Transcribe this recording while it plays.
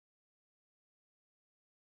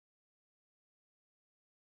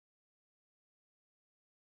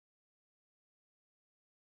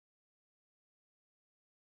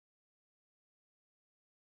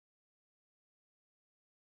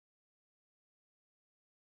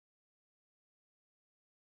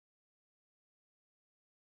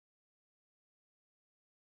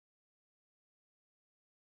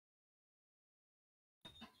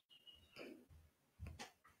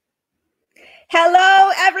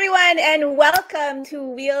Hello, everyone, and welcome to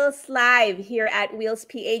Wheels Live here at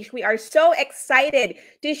Wheels.ph. We are so excited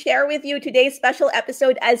to share with you today's special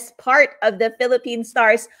episode as part of the Philippine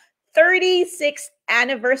Star's 36th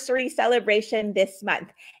anniversary celebration this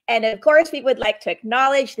month. And of course, we would like to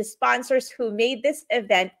acknowledge the sponsors who made this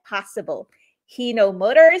event possible. Hino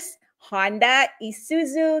Motors, Honda,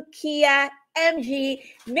 Isuzu, Kia, MG,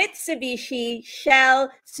 Mitsubishi, Shell,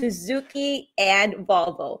 Suzuki, and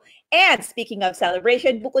Volvo. And speaking of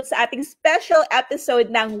celebration, bukod sa ating special episode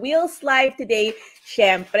ng Wheels Live today,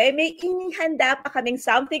 syempre may inihanda pa kaming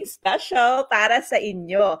something special para sa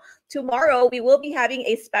inyo. Tomorrow, we will be having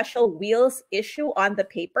a special Wheels issue on the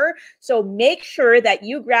paper. So make sure that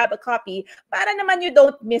you grab a copy para naman you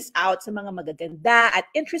don't miss out sa mga magaganda at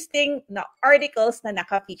interesting na articles na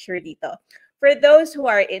naka-feature dito. For those who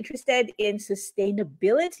are interested in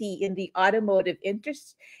sustainability in the automotive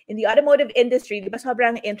industry, di ba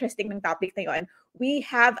sobrang interesting ng topic na yun, we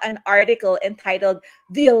have an article entitled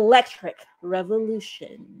The Electric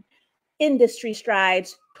Revolution: Industry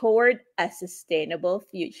Strides Toward a Sustainable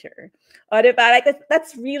Future. O, diba? Like,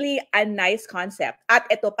 that's really a nice concept. At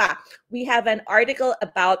ito pa, we have an article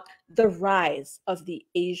about the rise of the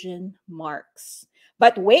Asian marks.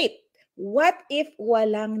 But wait, what if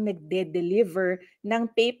walang nagde-deliver ng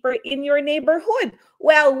paper in your neighborhood?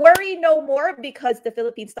 Well, worry no more because the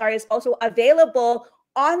Philippine Star is also available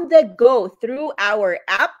on the go through our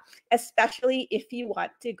app, especially if you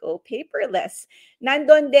want to go paperless.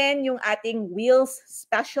 Nandun din yung ating Wheels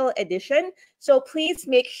Special Edition. So please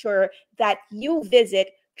make sure that you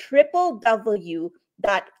visit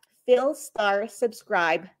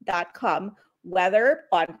www.philstarsubscribe.com. Whether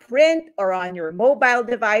on print or on your mobile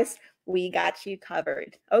device, we got you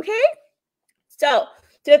covered. Okay? So,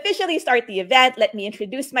 to officially start the event, let me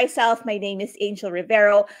introduce myself. My name is Angel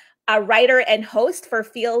Rivero, a writer and host for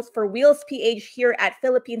Wheels.ph here at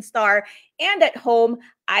Philippine Star. And at home,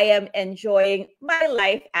 I am enjoying my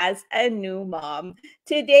life as a new mom.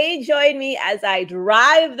 Today, join me as I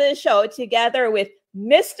drive the show together with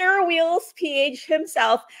Mr. Wheels.ph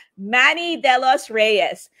himself, Manny Delos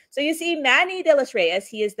Reyes. So you see, Manny Delos Reyes,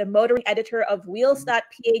 he is the motoring editor of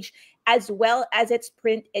Wheels.ph as well as its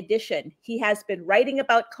print edition. He has been writing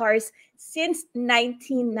about cars since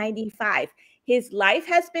 1995. His life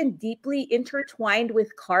has been deeply intertwined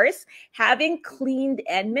with cars, having cleaned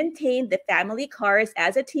and maintained the family cars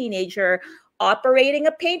as a teenager, operating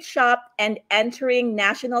a paint shop, and entering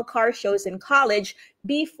national car shows in college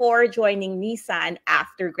before joining Nissan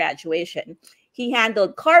after graduation. He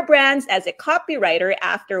handled car brands as a copywriter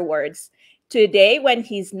afterwards. Today, when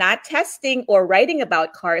he's not testing or writing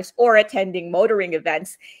about cars or attending motoring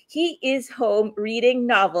events, he is home reading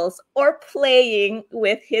novels or playing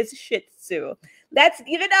with his Shih Tzu. Let's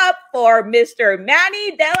give it up for Mr.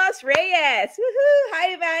 Manny Delos Reyes. Woohoo!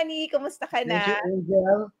 Hi, Manny. Kumusta ka na? Thank you,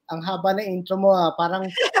 Angel. Ang haba na intro mo,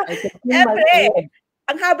 Parang I can feel my own.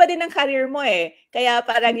 Ang haba din ng career mo eh. Kaya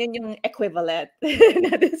parang yun yung equivalent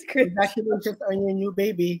na description. Congratulations on your new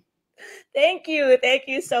baby. Thank you. Thank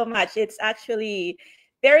you so much. It's actually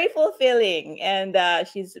very fulfilling and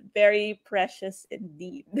she's very precious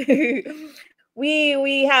indeed.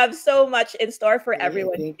 We have so much in store for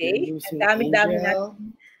everyone today. Ang dami-dami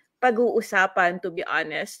natin pag-uusapan, to be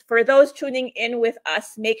honest. For those tuning in with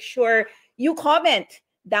us, make sure you comment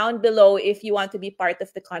down below if you want to be part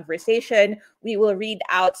of the conversation. We will read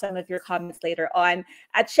out some of your comments later on.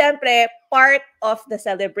 At syempre, part of the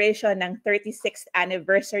celebration ng 36th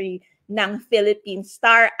anniversary ng Philippine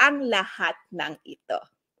Star ang lahat ng ito.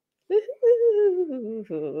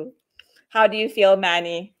 How do you feel,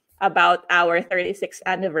 Manny, about our 36th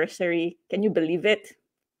anniversary? Can you believe it?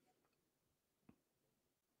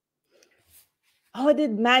 Oh,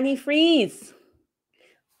 did Manny freeze?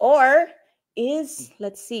 Or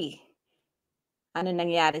let's see, ano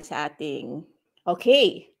nangyari sa ating,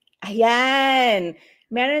 okay, ayan,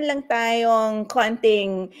 meron lang tayong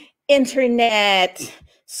konting internet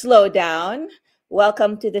slowdown.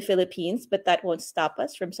 Welcome to the Philippines, but that won't stop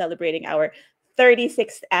us from celebrating our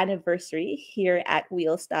 36th anniversary here at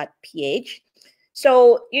Wheels.ph.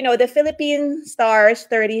 So, the Philippine Star's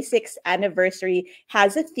 36th anniversary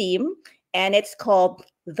has a theme, and it's called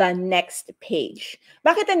The Next Page.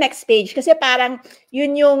 Bakit the next page? Kasi parang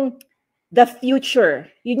yun yung the future.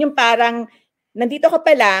 Yun yung parang nandito ka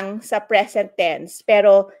pa lang sa present tense,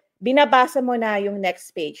 pero binabasa mo na yung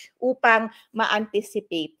next page upang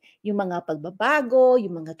ma-anticipate yung mga pagbabago,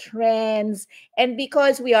 yung mga trends. And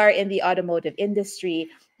because we are in the automotive industry,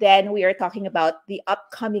 then we are talking about the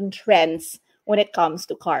upcoming trends when it comes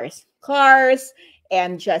to cars. Cars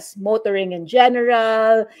and just motoring in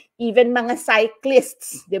general, even mga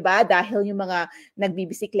cyclists, 'di ba? Dahil yung mga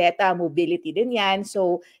nagbibisikleta, mobility din 'yan.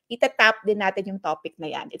 So, itatap din natin yung topic na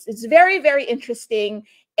 'yan. It's very very interesting,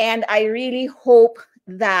 and I really hope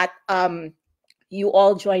that you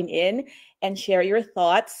all join in and share your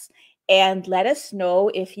thoughts and let us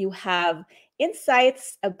know if you have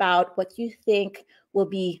insights about what you think will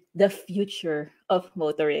be the future of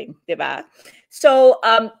motoring, diba? So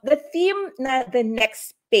the theme na the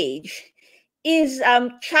next page is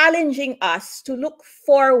challenging us to look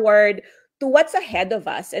forward to what's ahead of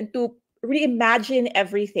us and to reimagine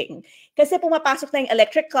everything. Kasi pumapasok na yung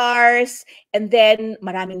electric cars, and then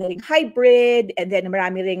marami na ring hybrid, and then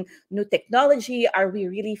marami ring new technology. Are we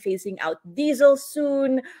really phasing out diesel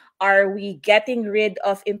soon? Are we getting rid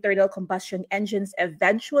of internal combustion engines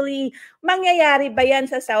eventually? Mangyayari ba yan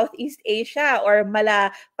sa Southeast Asia or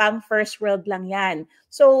mala pang first world lang yan?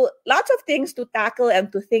 So lots of things to tackle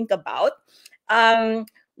and to think about.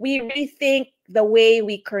 We rethink the way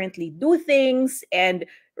we currently do things and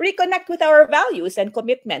reconnect with our values and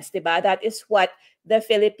commitments, diba? That is what the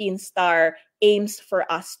Philippine Star aims for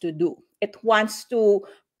us to do. It wants to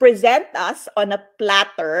present us on a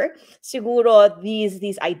platter, siguro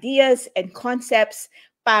these ideas and concepts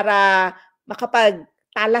para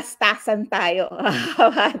makapagtalastasan tayo,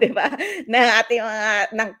 diba? Ng ating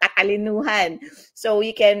mga ng katalinuhan. So we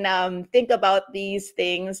can think about these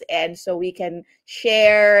things, and so we can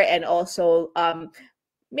share and also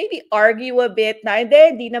maybe argue a bit na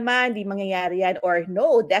hindi naman, hindi mangyayari yan, or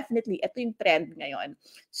no, definitely, ito yung trend ngayon.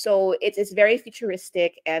 So it's very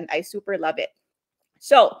futuristic and I super love it.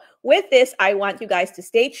 So with this, I want you guys to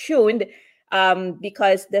stay tuned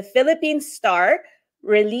because the Philippine Star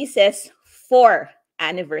releases 4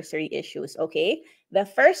 anniversary issues, okay? The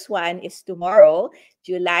first one is tomorrow,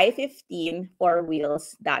 July 15 for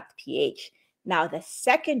Wheels.ph. Now, the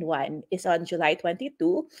second one is on July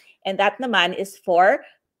 22, and that naman is for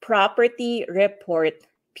Property Report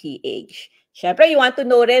PH. Syempre, you want to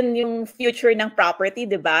know rin yung future ng property,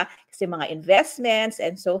 di ba? Kasi mga investments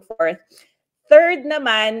and so forth. Third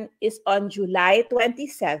naman is on July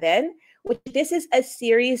 27, which this is a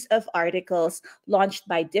series of articles launched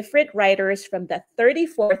by different writers from the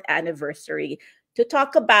 34th anniversary to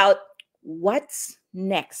talk about what's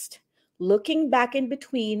next. Looking back in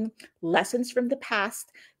between, lessons from the past,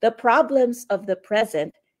 the problems of the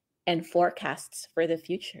present, and forecasts for the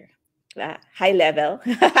future. High level.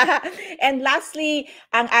 And lastly,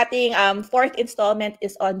 ang ating fourth installment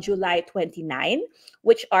is on July 29,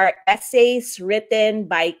 which are essays written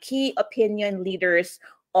by key opinion leaders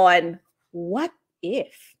on what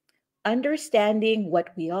if, understanding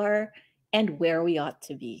what we are and where we ought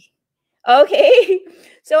to be. Okay,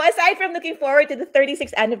 so aside from looking forward to the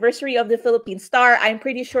 36th anniversary of the Philippine Star, I'm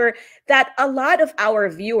pretty sure that a lot of our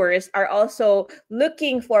viewers are also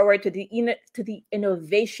looking forward to the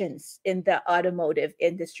innovations in the automotive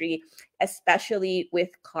industry, especially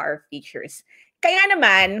with car features. Kaya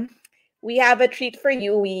naman, we have a treat for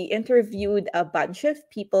you. We interviewed a bunch of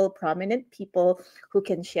people, prominent people, who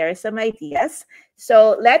can share some ideas.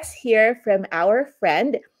 So let's hear from our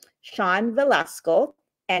friend, Sean Velasco,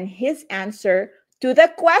 and his answer to the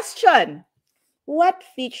question, what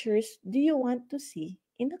features do you want to see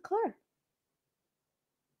in the car?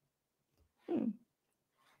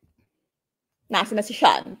 Nasa na si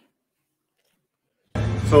Sean?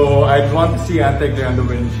 So I'd want to see anti-glare on the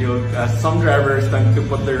windshield, as some drivers tend to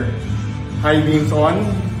put their high beams on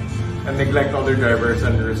and neglect other drivers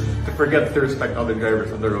and to forget to respect other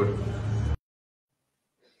drivers on the road.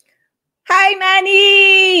 Hi,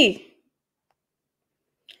 Manny!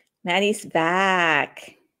 Manny's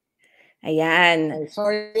back. Ayan. I'm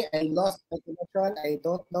sorry, I lost my connection. I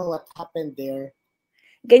don't know what happened there.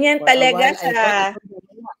 Ganyan talaga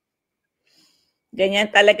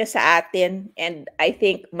ganyan talaga sa atin, and I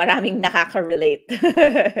think maraming nakaka-relate.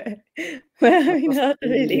 Maraming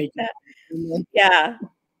nakaka-relate na. Yeah.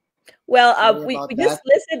 Well, we just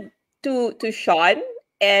listened to Sean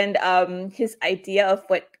and his idea of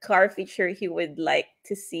what car feature he would like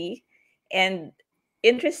to see, and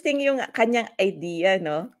interesting yung kanyang idea,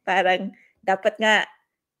 no? Parang dapat nga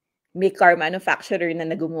may car manufacturer na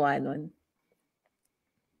nagumawa nun.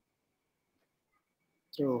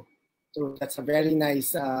 True. That's a very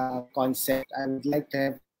nice concept. I would like to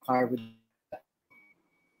have a car with that.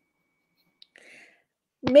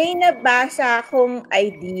 May nabasa akong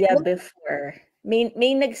idea before. May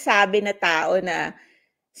nagsabi na tao na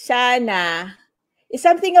sana,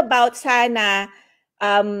 something about sana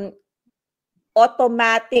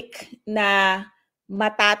automatic na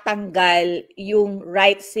matatanggal yung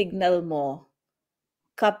right signal mo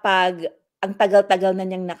kapag ang tagal-tagal na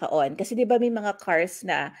niyang naka-on. Kasi 'di ba may mga cars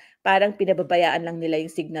na parang pinababayaan lang nila yung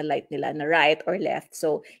signal light nila na right or left.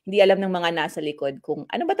 So, hindi alam ng mga nasa likod kung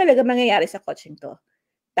ano ba talaga mangyayari sa kotseng 'to.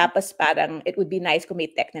 Tapos parang it would be nice kung may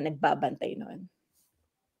tech na nagbabantay nun.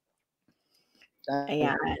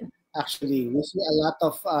 Ayan. Actually, we see a lot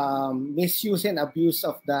of misuse and abuse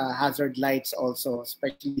of the hazard lights also,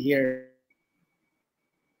 especially here.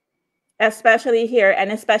 Especially here,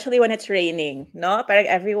 and especially when it's raining, no? Parang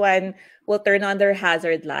everyone will turn on their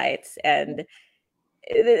hazard lights, and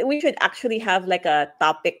we should actually have like a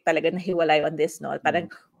topic talaga na hiwalay on this, no? Parang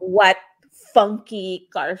what funky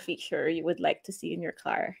car feature you would like to see in your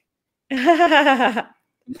car.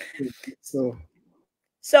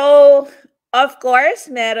 So, of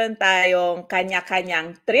course, meron tayong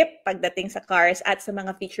kanya-kanyang trip pagdating sa cars at sa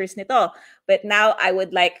mga features nito. But now, I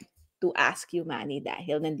would like to ask you, Manny,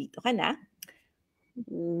 dahil nandito ka na,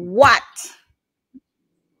 what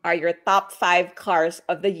are your top 5 cars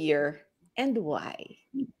of the year and why?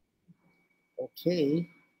 Okay,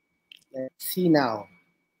 let's see now.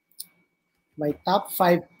 My top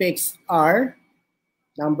 5 picks are,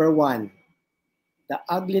 number 1, the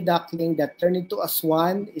ugly duckling that turned into a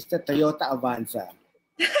swan is the Toyota Avanza.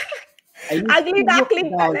 Ugly duckling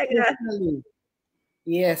talaga.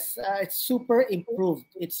 Yes, it's super improved.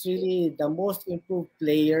 It's really the most improved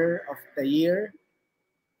player of the year.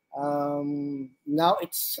 Now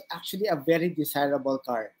it's actually a very desirable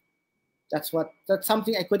car. That's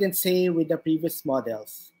something I couldn't say with the previous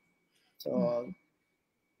models. So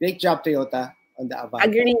great job, Toyota, on the Avanza.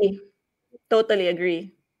 Agree. Totally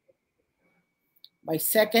agree. My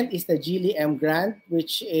second is the Geely M Grand,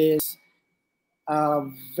 which is a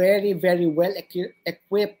very, very well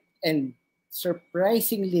equipped and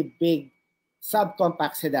surprisingly big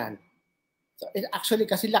subcompact sedan. So it actually,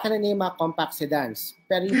 kasi laki na niya yung mga compact sedans.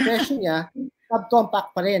 Pero yung presyo niya,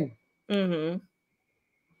 subcompact pa rin.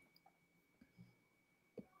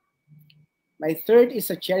 My third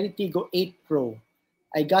is a Cherry Tiggo 8 Pro.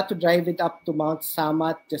 I got to drive it up to Mount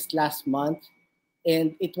Samat just last month,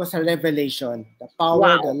 and it was a revelation. The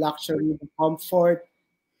power, the luxury, the comfort,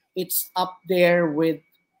 it's up there with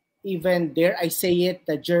even, dare I say it,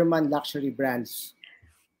 the German luxury brands.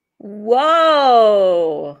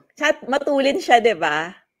 Wow! Matulin siya, di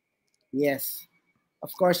ba? Yes.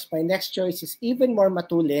 Of course, my next choice is even more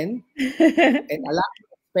matulin and a lot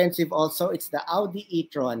more expensive also. It's the Audi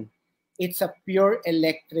e-tron. It's a pure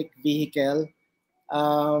electric vehicle.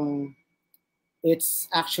 It's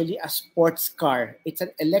actually a sports car. It's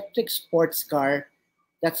an electric sports car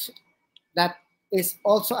that is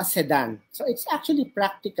also a sedan. So it's actually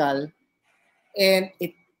practical, and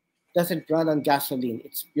it doesn't run on gasoline.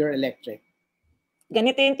 It's pure electric.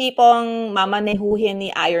 Ganito yung tipong mamanehuhin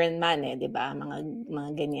ni Iron Man, eh, di ba?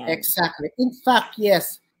 Mga ganyan. Exactly. In fact,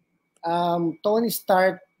 yes. Tony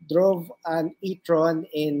Stark drove an e-tron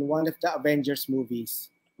in one of the Avengers movies.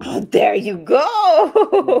 Oh, there you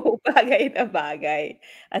go! Bagay na bagay.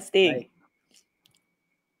 Astig. Right.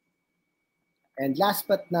 And last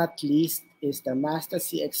but not least is the Mazda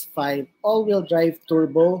CX-5 all-wheel drive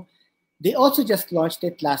turbo. They also just launched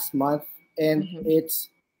it last month, and it's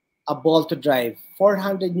a ball to drive.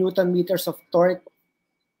 400 Newton meters of torque.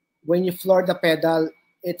 When you floor the pedal,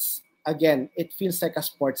 it feels like a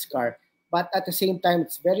sports car. But at the same time,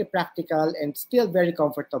 it's very practical and still very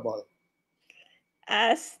comfortable.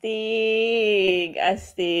 Astig.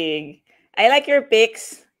 I like your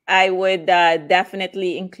picks. I would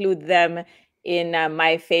definitely include them in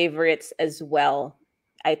my favorites as well.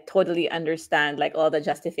 I totally understand like all the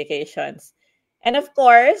justifications. And of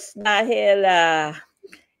course, dahil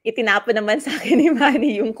itinapon naman sa akin ni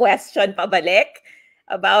Manny yung question pabalik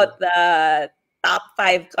about the top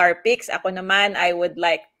 5 car picks. Ako naman, I would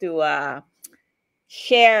like to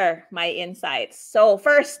share my insights. So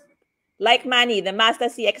first, like Manny, the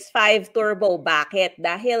Mazda CX-5 Turbo. Bakit?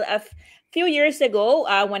 Dahil a few years ago,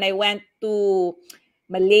 when I went to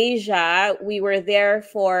Malaysia, we were there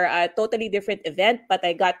for a totally different event, but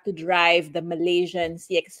I got to drive the Malaysian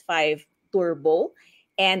CX-5 Turbo,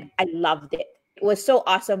 and I loved it. It was so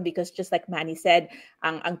awesome because just like Manny said,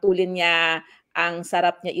 ang tulin niya, ang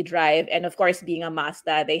sarap niya i-drive, and of course, being a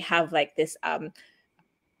Mazda, they have like this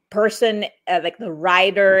person, like the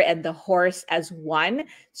rider and the horse as one.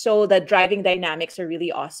 So the driving dynamics are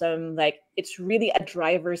really awesome. Like it's really a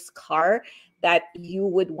driver's car that you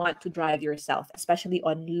would want to drive yourself, especially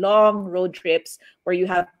on long road trips where you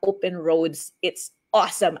have open roads. It's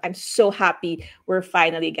awesome. I'm so happy we're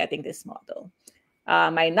finally getting this model.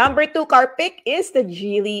 My number 2 car pick is the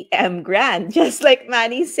Geely M Grand. Just like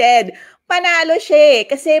Manny said, panalo siya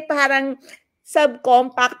kasi parang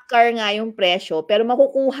subcompact car nga yung presyo, pero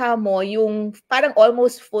makukuha mo yung parang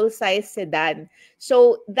almost full-size sedan.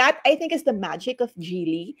 So that, I think, is the magic of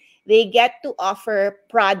Geely. They get to offer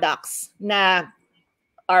products na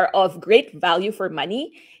are of great value for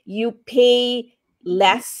money. You pay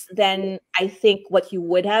less than, I think, what you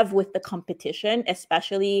would have with the competition,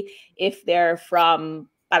 especially if they're from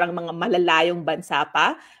parang mga malalayong bansa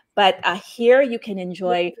pa. But here you can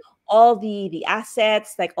enjoy all the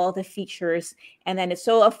assets, like all the features, and then it's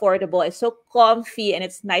so affordable, it's so comfy, and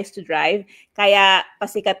it's nice to drive. Kaya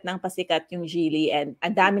pasikat ng pasikat yung Geely, and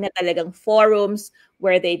ang dami na talagang forums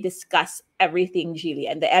where they discuss everything Geely.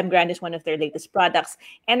 And the M Grand is one of their latest products.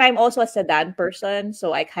 And I'm also a sedan person,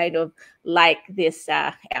 so I kind of like this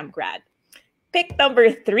M Grand. Pick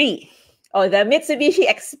number 3. Oh, the Mitsubishi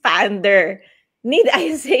Expander. Need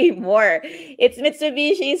I say more? It's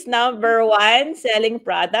Mitsubishi's #1 selling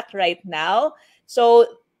product right now.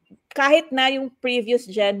 So, kahit na yung previous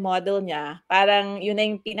gen model niya, parang yun na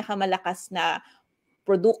yung pinakamalakas na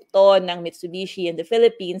produkto ng Mitsubishi in the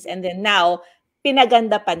Philippines. And then now,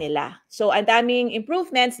 pinaganda pa nila. So, ang daming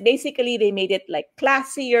improvements. Basically, they made it like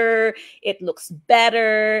classier. It looks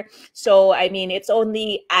better. So, I mean, it's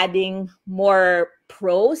only adding more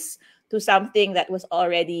pros to something that was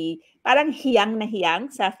already parang hiyang na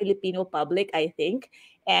hiyang sa Filipino public, I think.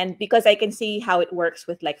 And because I can see how it works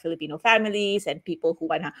with like Filipino families and people who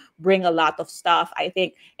want to bring a lot of stuff, I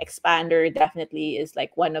think Expander definitely is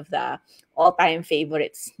like one of the all-time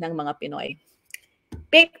favorites ng mga Pinoy.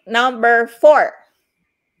 Pick number 4,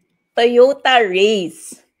 Toyota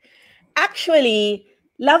Reyes. Actually,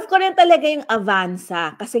 love ko rin talaga yung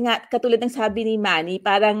Avanza. Kasi nga, katulad ng sabi ni Manny,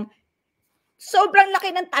 parang sobrang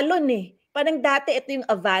laki ng talon eh. Parang dati ito yung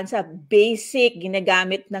Avanza, basic,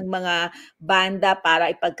 ginagamit ng mga banda para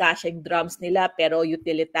ipagkasya yung drums nila, pero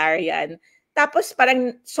utilitarian. Tapos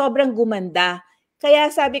parang sobrang gumanda. Kaya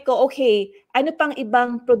sabi ko, okay, ano pang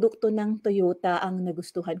ibang produkto ng Toyota ang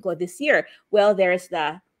nagustuhan ko this year? Well, there's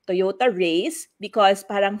the Toyota Reyes because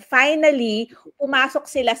parang finally, pumasok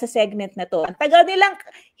sila sa segment na to. Ang tagal nilang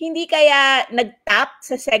hindi kaya nag-tap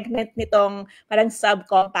sa segment nitong parang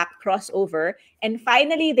subcompact crossover. And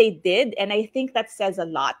finally, they did. And I think that says a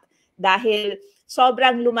lot. Dahil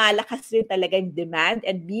sobrang lumalakas rin talaga yung demand.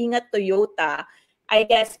 And being a Toyota, I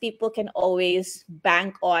guess people can always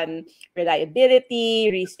bank on reliability,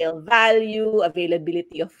 resale value,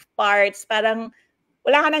 availability of parts. Parang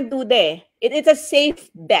wala ka nang duda eh. It's a safe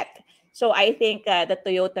bet. So I think the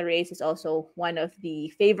Toyota Reyes is also one of the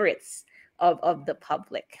favorites of the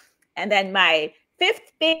public. And then my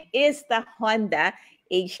 5th pick is the Honda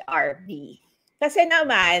HR-V. Kasi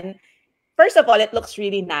naman, first of all, it looks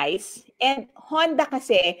really nice. And Honda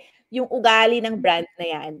kasi, yung ugali ng brand na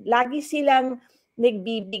yan, lagi silang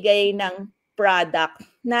nagbibigay ng product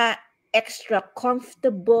na extra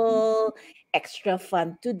comfortable, extra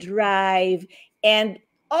fun to drive, and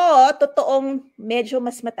totoong medyo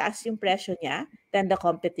mas mataas yung presyo niya than the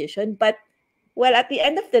competition. But, well, at the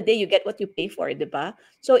end of the day, you get what you pay for, di ba?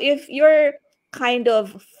 So if you're kind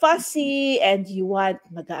of fussy and you want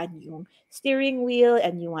magaan yung steering wheel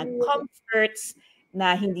and you want comforts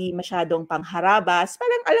na hindi masyadong pangharabas,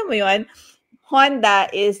 parang alam mo yon, Honda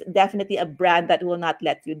is definitely a brand that will not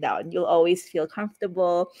let you down. You'll always feel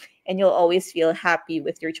comfortable and you'll always feel happy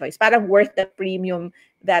with your choice. Parang worth the premium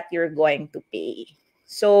that you're going to pay.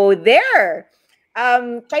 So there,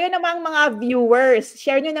 kayo namang mga viewers,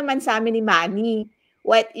 share nyo naman sa amin ni Manny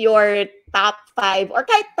what your top 5 or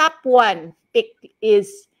kahit top 1 pick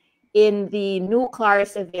is in the new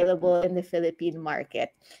cars available in the Philippine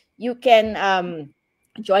market. You can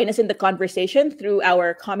join us in the conversation through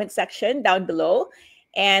our comment section down below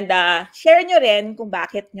and share nyo rin kung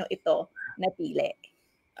bakit nyo ito napili.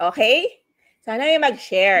 Okay? Sana may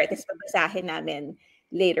mag-share tapos pagbasahin namin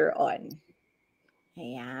later on.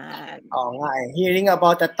 Ayan. Oo nga eh. Hearing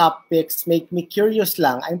about the top picks make me curious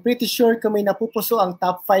lang. I'm pretty sure kung may napupuso ang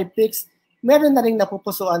top 5 picks, meron na rin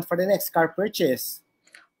napupusuan for the next car purchase.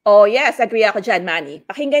 Oh yes, agree ako dyan, Manny.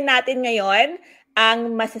 Pakinggan natin ngayon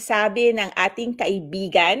ang masasabi ng ating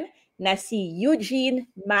kaibigan na si Eugene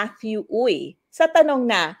Matthew Uy sa tanong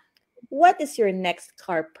na, what is your next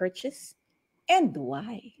car purchase and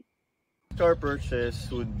why? Car purchase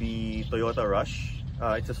would be Toyota Rush.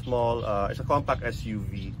 It's a compact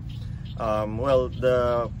SUV. Well,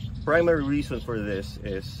 the primary reason for this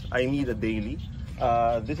is I need a daily.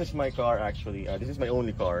 This is my car actually. This is my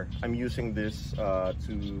only car. I'm using this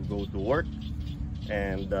to go to work.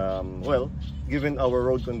 And well, given our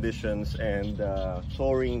road conditions and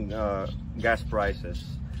soaring gas prices,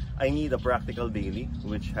 I need a practical daily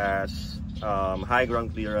which has high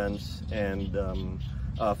ground clearance and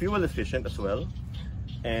fuel efficient as well,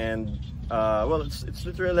 and well, it's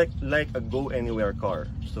literally like a go anywhere car.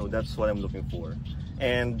 So that's what I'm looking for.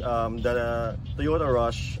 And the Toyota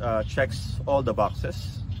Rush checks all the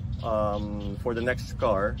boxes for the next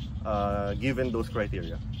car, given those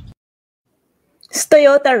criteria.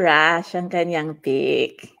 Toyota Rush ang kanyang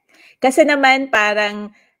pick. Kasi naman parang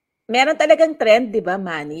meron talagang trend, 'di ba,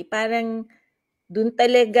 Manny? Parang dun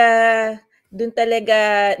talaga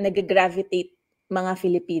nag-gravitate mga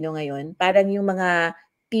Filipino ngayon. Parang yung mga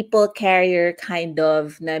people carrier kind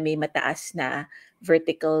of na may mataas na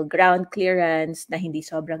vertical ground clearance na hindi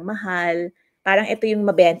sobrang mahal. Parang ito yung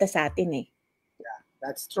mabenta sa atin eh.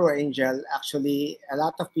 That's true, Angel. Actually, a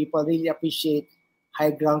lot of people really appreciate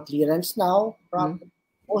high ground clearance now,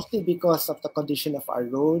 mostly because of the condition of our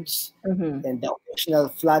roads and the occasional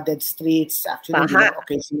flooded streets. Actually, hindi lang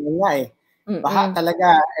occasional nga eh. Baha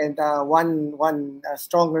talaga, and one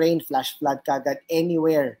strong rain, flash flood kagad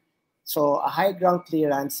anywhere. So a high ground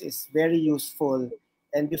clearance is very useful.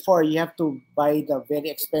 And before, you have to buy the very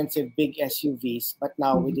expensive big SUVs, but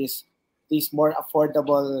now with these more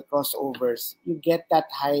affordable crossovers, you get that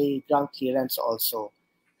high ground clearance also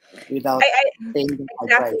without paying the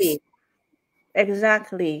high price.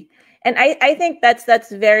 Exactly. And I think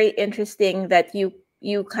that's very interesting that you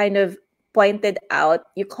kind of pointed out.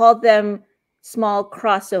 You call them small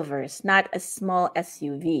crossovers, not a small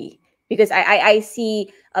SUV. Because I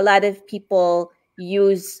see a lot of people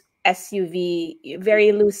use SUV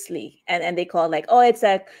very loosely and they call like, oh, it's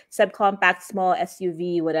a subcompact small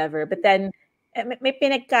SUV, whatever. But then may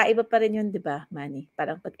pinagkaiba pa rin yun, di ba, Manny?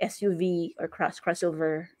 Parang pag SUV or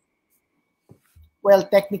crossover. Well,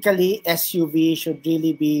 technically, SUV should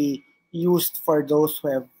really be used for those who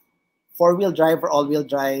have four-wheel drive or all-wheel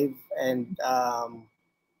drive. And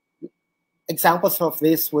examples of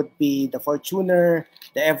this would be the Fortuner,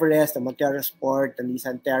 the Everest, the Montero Sport, the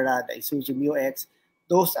Nissan Terra, the Isuzu MU-X.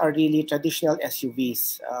 Those are really traditional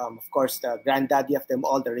SUVs. Of course, the granddaddy of them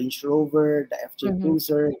all, the Range Rover, the FJ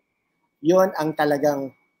Cruiser, yun ang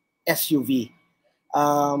talagang SUV.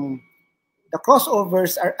 The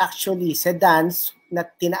crossovers are actually sedans na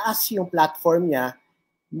tinaas yung platform niya.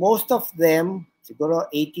 Most of them, siguro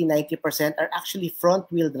 80-90%, are actually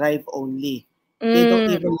front-wheel drive only. They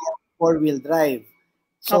don't even have four-wheel drive.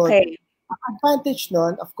 So, the advantage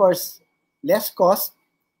nun, of course, less cost,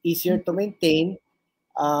 easier to maintain,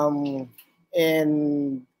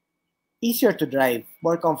 and easier to drive,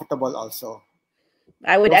 more comfortable also.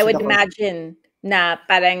 I would imagine na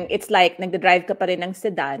parang it's like nagda-drive ka pa rin ng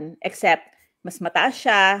sedan except mas mataas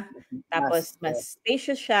siya, tapos mas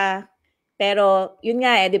spacious siya. Pero yun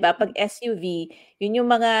nga 'di ba, pag SUV, yun yung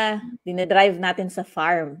mga dinadrive natin sa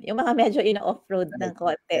farm, yung mga medyo ina-off-road ng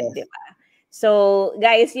konti, 'di ba? So,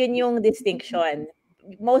 guys, yun yung distinction.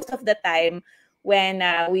 Most of the time when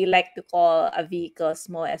we like to call a vehicle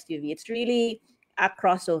small SUV, it's really a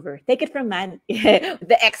crossover. Take it from Manny,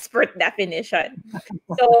 the expert definition.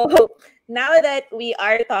 So now that we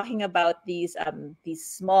are talking about these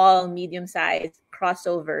small, medium-sized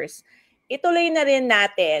crossovers, ituloy na rin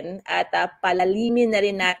natin at palalimin na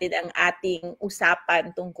rin natin ang ating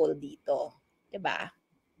usapan tungkol dito, 'di ba?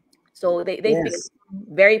 So they become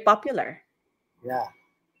very popular. Yeah.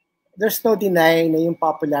 There's no denying na yung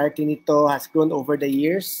popularity nito has grown over the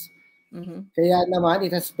years. Kaya naman,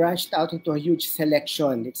 it has branched out into a huge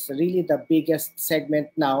selection. It's really the biggest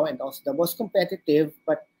segment now and also the most competitive,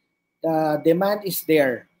 but the demand is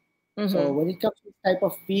there. So when it comes to this type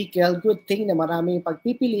of vehicle, good thing na maraming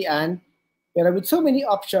pagpipilian, pero with so many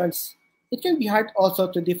options, it can be hard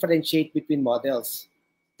also to differentiate between models.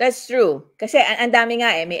 That's true. Kasi ang dami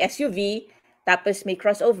nga may SUV, tapos may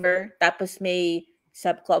crossover, tapos may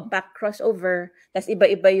subcompact crossover, tapos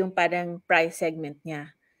iba-iba yung parang price segment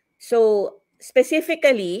niya. So,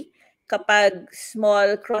 specifically, kapag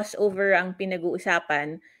small crossover ang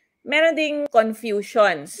pinag-uusapan, meron ding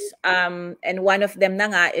confusions. And one of them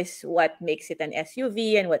na nga is what makes it an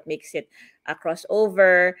SUV and what makes it a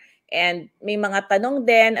crossover. And may mga tanong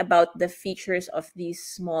din about the features of these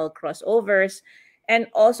small crossovers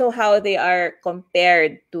and also how they are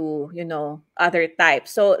compared to, other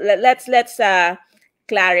types. So, let's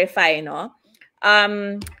clarify, no?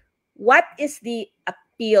 What is the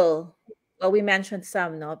appeal? Well, we mentioned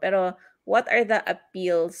some, no? Pero what are the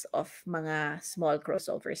appeals of mga small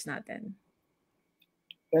crossovers natin?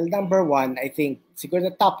 Well, number one, I think, siguro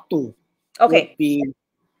the top two would be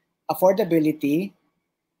affordability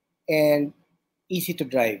and easy to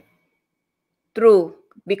drive. True.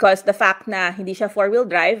 Because the fact na hindi siya four-wheel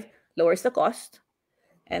drive lowers the cost.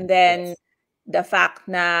 And then, the fact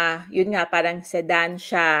na, yun nga, parang sedan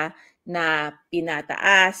siya na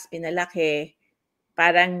pinataas, pinalaki,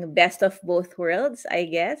 parang best of both worlds, I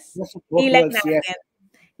guess. Yes, of Hindi both lang worlds, yes. natin,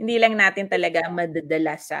 hindi lang natin talaga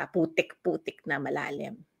madadala sa putik-putik na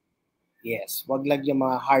malalim. Yes, wag lang yung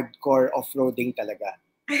mga hardcore off-roading talaga.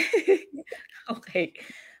 Okay.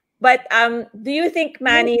 But do you think,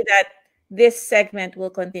 Manny, that this segment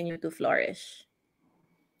will continue to flourish?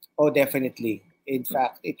 Oh, definitely. In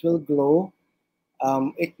fact, it will grow.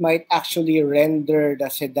 It might actually render the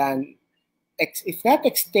sedan, if not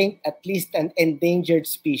extinct, at least an endangered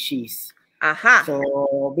species. Aha.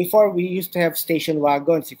 So before we used to have station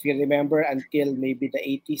wagons, if you remember, until maybe the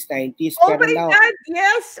 80s, 90s. Oh Pero my now, God,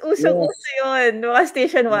 yes! Usong-uso yes, yun, mga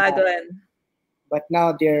station yeah. wagon. But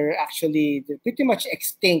now they're pretty much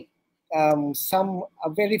extinct. A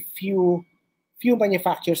very few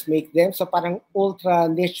manufacturers make them. So parang ultra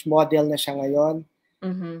niche model na siya ngayon.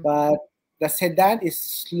 Mm-hmm. But the sedan is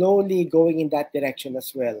slowly going in that direction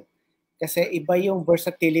as well. Kasi iba yung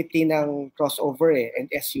versatility ng crossover and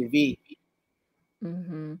SUV.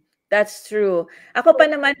 Mm-hmm. That's true. Ako pa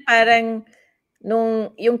naman parang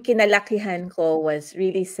yung kinalakihan ko was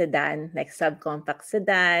really sedan, like subcompact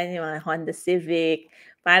sedan, yung mga Honda Civic.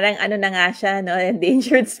 Parang ano na nga siya, no?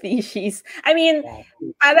 Endangered species. I mean,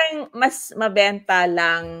 parang mas mabenta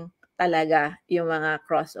lang talaga yung mga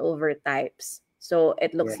crossover types. So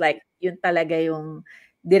it looks like yun talaga yung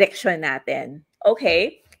direction natin.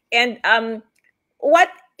 Okay. And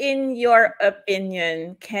what in your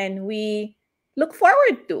opinion can we look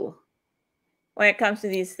forward to when it comes to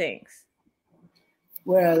these things?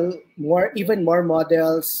 Well, even more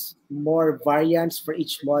models, more variants for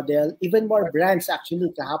each model, even more brands actually.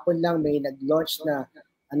 Kahapon lang may nag-launch na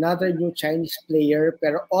another new Chinese player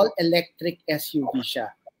pero all electric SUV siya.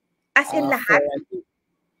 As in lahat?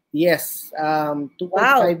 Yes,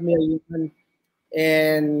 2.5 million,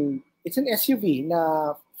 and it's an SUV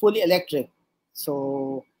na fully electric.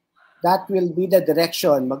 So that will be the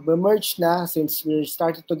direction. Mag-merge na since we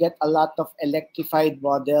started to get a lot of electrified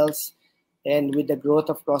models. And with the growth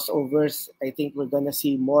of crossovers, I think we're going to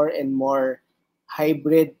see more and more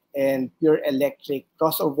hybrid and pure electric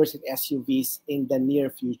crossovers and SUVs in the near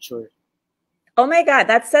future. Oh my God,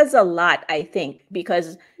 that says a lot, I think.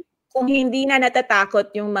 Because kung hindi na natatakot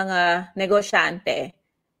yung mga negosyante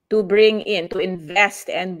to invest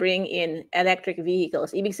and bring in electric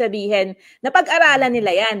vehicles, ibig sabihin, napag-aralan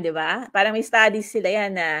nila yan, di ba? Parang may studies sila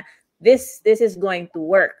yan na this is going to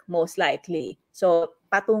work, most likely. So,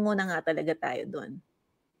 patungo na nga talaga tayo doon.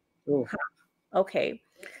 Okay.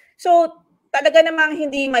 So, talaga namang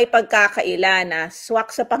hindi may pagkakaila na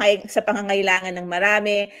swak sa pangangailangan ng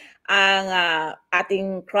marami ang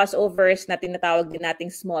ating crossovers na tinatawag din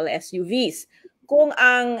nating small SUVs. Kung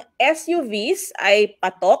ang SUVs ay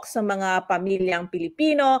patok sa mga pamilyang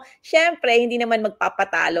Pilipino, syempre hindi naman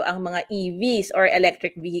magpapatalo ang mga EVs or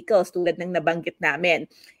electric vehicles tulad ng nabanggit namin.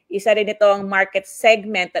 Isa rin itong market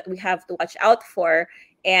segment that we have to watch out for.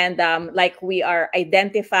 And like we are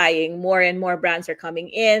identifying, more and more brands are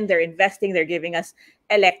coming in, they're investing, they're giving us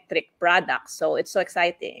electric products. So it's so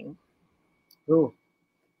exciting. True.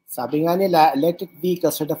 Sabi nga nila, electric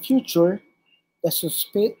vehicles are the future. The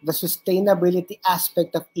sustainability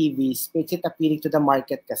aspect of EVs makes it appealing to the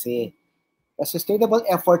market kasi. The sustainable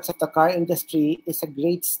efforts of the car industry is a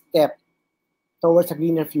great step towards a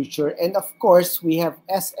greener future. And of course, we have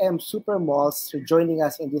SM Supermalls joining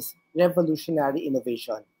us in this revolutionary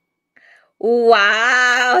innovation.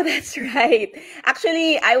 Wow, that's right.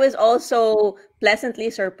 Actually, I was also pleasantly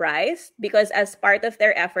surprised because as part of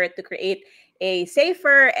their effort to create a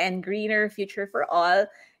safer and greener future for all,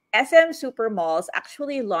 SM Supermalls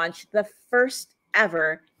actually launched the first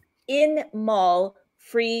ever in-mall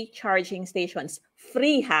free charging stations.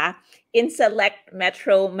 Free, ha? In select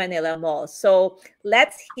Metro Manila malls. So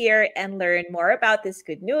let's hear and learn more about this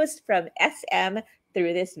good news from SM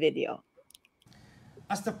through this video.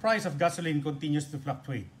 As the price of gasoline continues to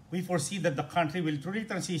fluctuate, we foresee that the country will truly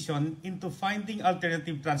transition into finding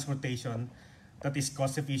alternative transportation that is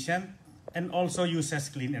cost-efficient and also uses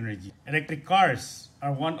clean energy. Electric cars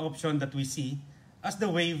are one option that we see as the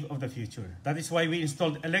wave of the future. That is why we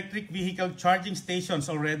installed electric vehicle charging stations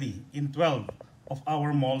already in 12 of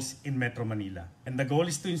our malls in Metro Manila. And the goal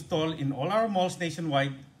is to install in all our malls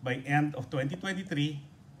nationwide by end of 2023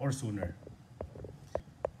 or sooner.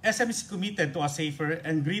 SM is committed to a safer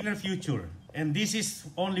and greener future, and this is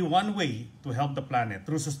only one way to help the planet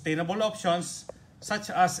through sustainable options such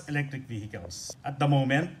as electric vehicles. At the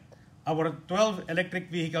moment, our 12 electric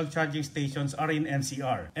vehicle charging stations are in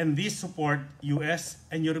NCR, and these support US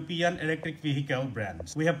and European electric vehicle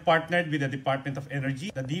brands. We have partnered with the Department of Energy,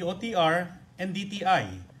 the DOTR, and DTI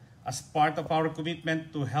as part of our commitment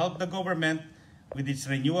to help the government with its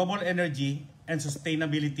renewable energy and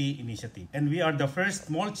Sustainability Initiative. And we are the first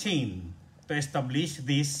small chain to establish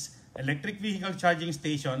these electric vehicle charging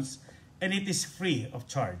stations, and it is free of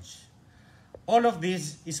charge. All of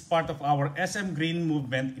this is part of our SM Green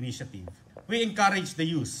Movement initiative. We encourage the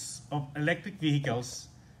use of electric vehicles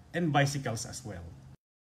and bicycles as well.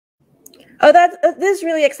 Oh, this is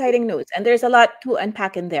really exciting news, and there's a lot to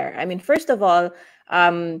unpack in there. I mean, first of all,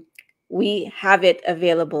 we have it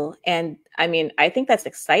available, and I mean, I think that's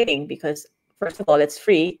exciting because first of all, it's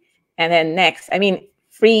free, and then next, I mean,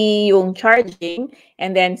 free yung charging,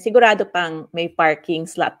 and then sigurado pang may parking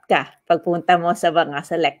slot ka pag punta mo sa mga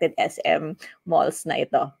selected SM malls na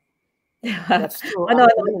ito. That's true. Ano,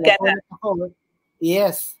 Actually, ka na? nagulat ako.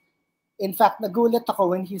 Yes. In fact, nagulat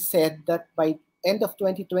ako when he said that by end of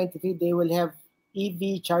 2023, they will have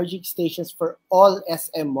EV charging stations for all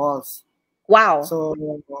SM malls. Wow. So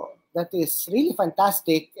that is really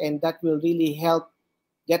fantastic, and that will really help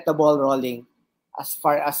get the ball rolling as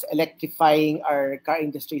far as electrifying our car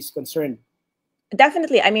industry is concerned.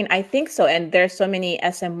 Definitely. I mean, I think so. And there's so many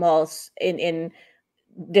SM malls in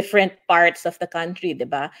different parts of the country,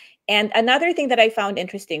 diba? And another thing that I found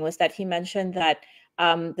interesting was that he mentioned that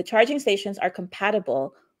the charging stations are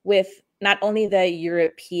compatible with not only the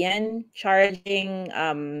European charging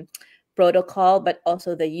protocol, but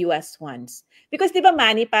also the US ones. Because diba,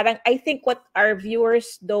 Manny, parang I think what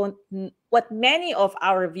many of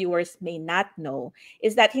our viewers may not know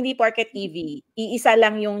is that hindi porket EV, iisa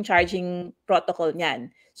lang yung charging protocol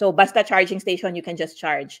niyan. So basta charging station, you can just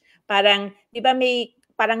charge. Parang, diba may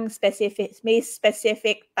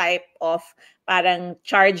specific type of parang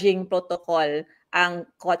charging protocol ang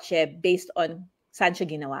kotse based on saan siya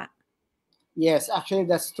ginawa. Yes, actually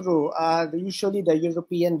that's true. Usually the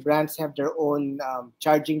European brands have their own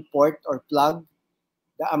charging port or plug.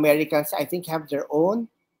 The Americans, I think, have their own,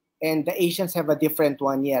 and the Asians have a different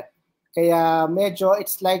one yet. Kaya medyo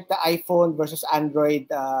it's like the iPhone versus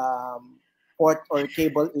Android port or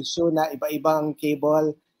cable issue na iba-ibang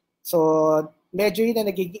cable. So medyo yun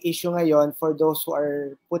na nagiging issue ngayon for those who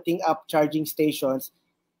are putting up charging stations.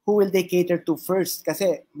 Who will they cater to first?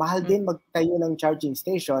 Kasi mahal din magtayo ng charging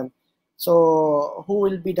station. So who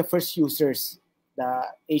will be the first users? The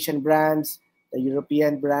Asian brands, the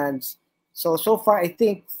European brands. So far, I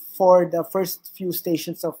think for the first few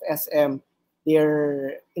stations of SM,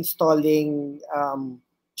 they're installing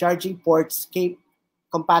charging ports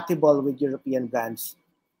compatible with European brands.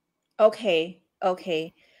 Okay.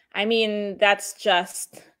 I mean, that's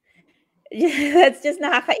just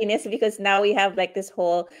nakakainis because now we have like this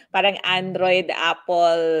whole parang Android,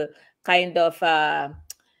 Apple kind of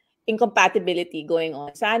incompatibility going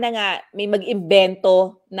on. Sana nga may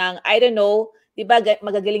mag-imbento ng, I don't know, di ba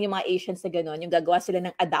magagaling yung mga Asians na gano'n, yung gagawa sila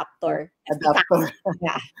ng adapter. Adapter.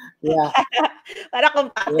 Yeah. Para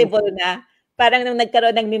compatible na. Parang nung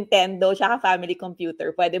nagkaroon ng Nintendo tsaka family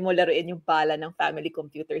computer, pwede mo laruin yung pala ng family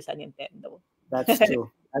computer sa Nintendo. That's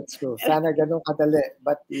true. That's true. Sana ganun kadali.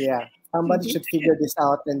 But yeah, somebody should figure this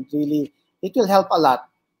out, and really, it will help a lot.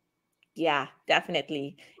 Yeah,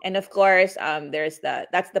 definitely. And of course,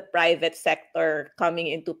 that's the private sector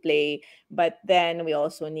coming into play. But then we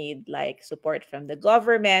also need like support from the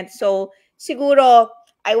government. So siguro,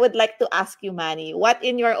 I would like to ask you, Manny, what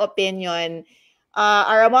in your opinion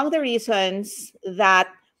are among the reasons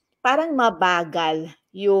that parang mabagal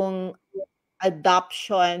yung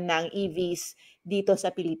adoption ng EVs dito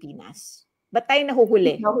sa Pilipinas? Ba't tayo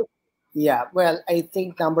nahuhuli? Yeah, well, I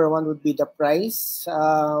think number one would be the price.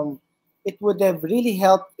 It would have really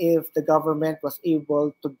helped if the government was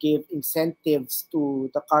able to give incentives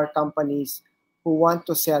to the car companies who want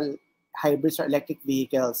to sell hybrids or electric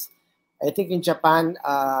vehicles. I think in Japan,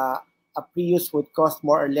 a Prius would cost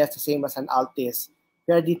more or less the same as an Altis.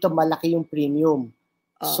 Pero dito malaki yung premium.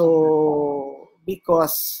 So,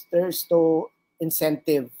 because there's no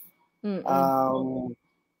incentive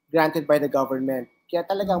granted by the government, kaya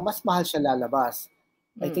talagang mas mahal siya lalabas.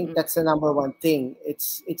 I think that's the number one thing.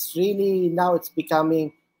 It's really now it's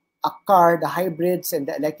becoming a car. The hybrids and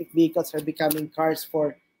the electric vehicles are becoming cars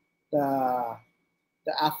for the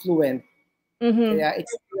affluent. Yeah,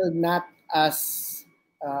 it's still not as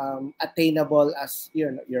attainable as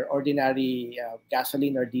your ordinary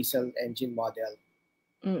gasoline or diesel engine model.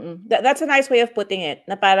 That's a nice way of putting it.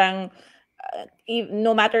 Na parang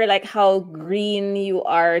no matter like how green you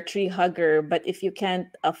are, tree hugger, but if you can't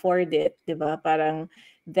afford it, diba, parang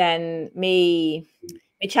then may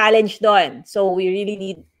challenge doon. So we really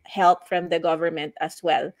need help from the government as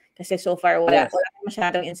well. Kasi so far wala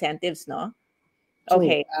masyadong incentives, no?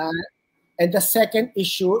 Okay. And the second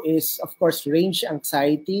issue is, of course, range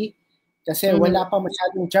anxiety. Kasi wala pa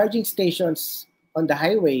masyadong charging stations on the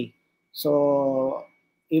highway. So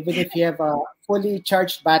even if you have a fully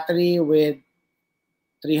charged battery with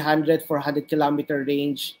 300, 400 kilometer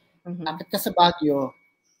range, akit ka sa Baguio,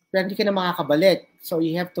 pero hindi ka na makakabalik. So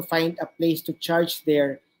you have to find a place to charge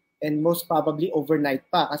there, and most probably overnight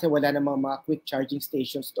pa kasi wala namang mga quick charging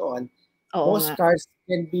stations doon. Oo Most nga. cars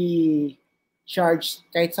can be charged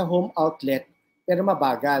kahit sa home outlet, pero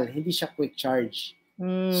mabagal. Hindi siya quick charge.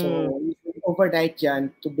 So overnight yan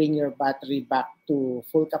to bring your battery back to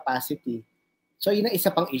full capacity. So yun ang isa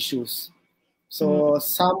pang issues. So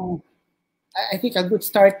I think a good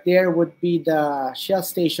start there would be the Shell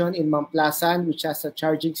station in Mamplasan, which has a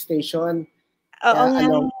charging station Oo nga.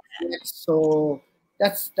 along. So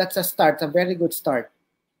that's a start, a very good start.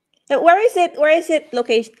 Where is it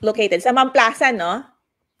located? Sa Mamplasan, no?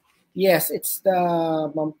 Yes, it's the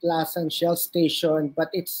Mamplasan Shell station, but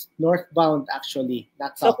it's northbound actually,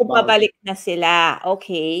 not So kung southbound. pabalik na sila,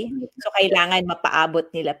 okay. So kailangan mapaabot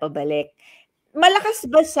nila pabalik. Malakas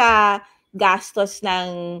ba sa gastos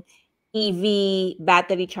ng EV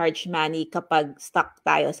battery charge, Manny, kapag stuck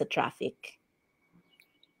tayo sa traffic?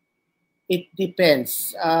 It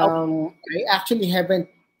depends. I actually haven't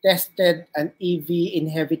tested an EV in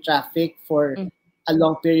heavy traffic for a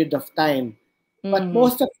long period of time. But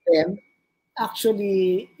most of them,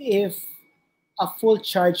 actually, if a full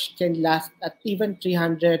charge can last at even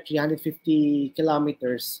 300, 350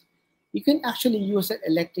 kilometers, you can actually use an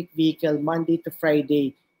electric vehicle Monday to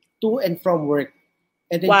Friday to and from work,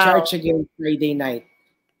 and then Wow. charge again Friday night.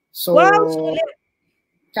 So, Wow, sulit.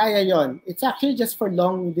 kaya yon. It's actually just for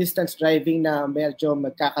long distance driving na medyo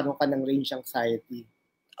magkakaroon ka ng range anxiety.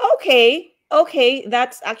 Okay,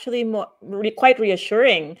 that's actually quite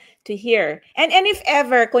reassuring to hear. And if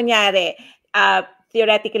ever, kunyari,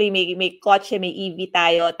 theoretically may kotse, may EV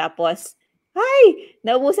tayo, tapos,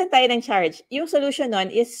 naubusan tayo ng charge. Yung solution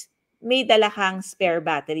nun is may dala kang spare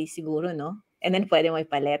battery siguro, no? And then pwede mo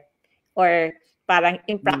ipalit. Or parang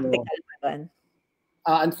impractical pa dun.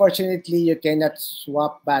 Unfortunately, you cannot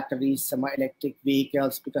swap batteries sa mga electric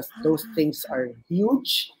vehicles because those things are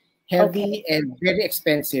huge, heavy, and very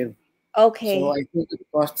expensive. Okay. So I think it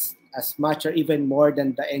costs as much or even more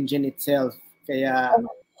than the engine itself. Kaya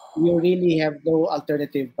you really have no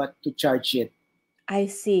alternative but to charge it.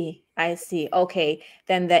 I see. Okay.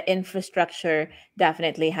 Then the infrastructure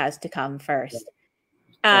definitely has to come first.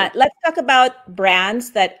 Let's talk about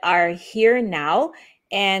brands that are here now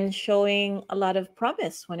and showing a lot of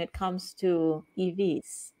promise when it comes to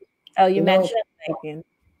EVs. Oh, you mentioned talking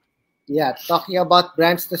about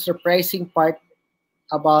brands, the surprising part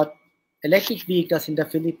about electric vehicles in the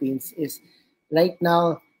Philippines is right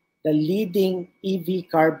now the leading EV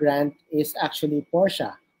car brand is actually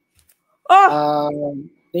Porsche.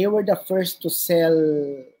 They were the first to sell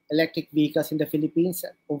electric vehicles in the Philippines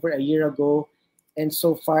over a year ago, and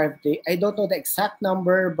so far I don't know the exact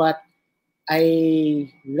number, but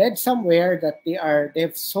I read somewhere that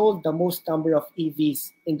they've sold the most number of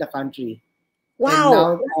EVs in the country.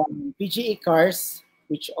 Wow! And now PGE Cars,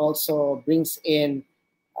 which also brings in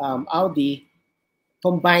Audi,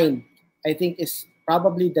 combined, I think is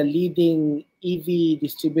probably the leading EV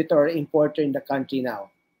distributor or importer in the country now.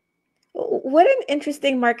 What an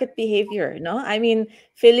interesting market behavior, no? I mean,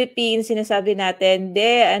 Philippines, sinasabi natin,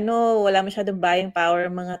 wala masyadong buying power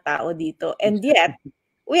ng mga tao dito. And yet,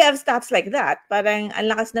 we have stats like that. Parang ang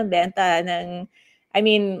lakas ng benta ng,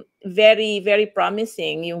 very, very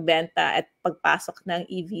promising yung benta at pagpasok ng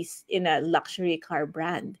EVs in a luxury car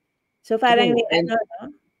brand. So parang, no?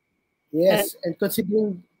 Yes, and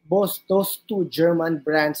considering both those two German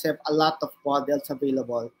brands have a lot of models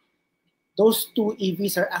available, those two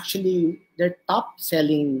EVs are actually their top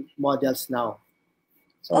selling models now.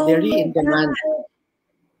 So they're really in demand.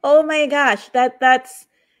 Oh my gosh, that's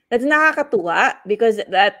nakakatuwa because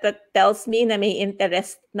that tells me na may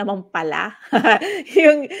interest naman pala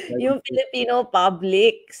yung Filipino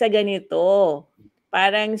public sa ganito.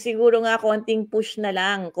 Parang siguro nga konting push na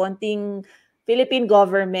lang, konting Philippine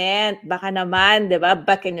government, baka naman, 'di ba?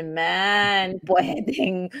 Baka naman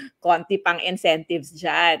pwedeng konti pang incentives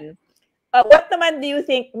diyan. What naman do you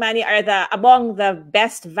think, Manny, are among the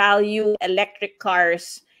best value electric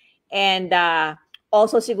cars and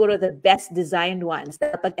also siguro the best designed ones?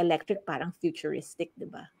 Dapat electric parang futuristic, di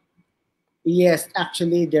ba? Yes,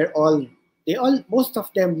 actually most of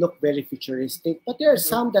them look very futuristic, but there are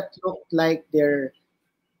some that look like they're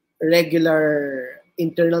regular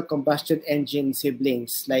internal combustion engine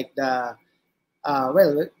siblings, like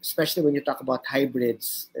especially when you talk about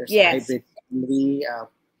hybrids. There's hybrid Camry,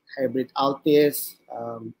 hybrid Altis,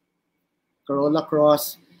 Corolla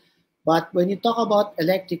Cross. But when you talk about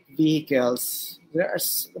electric vehicles,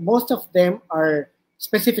 most of them are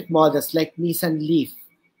specific models like Nissan Leaf,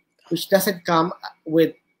 which doesn't come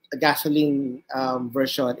with a gasoline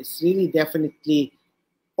version. It's really definitely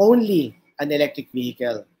only an electric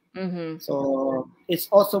vehicle. So it's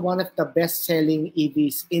also one of the best-selling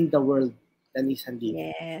EVs in the world, the Nissan Leaf.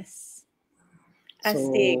 Yes.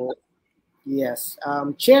 So yes,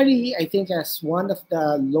 Chery I think has one of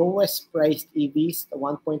the lowest priced EVs, the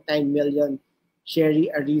 1.9 million Chery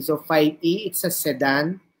Arizo 5E. It's a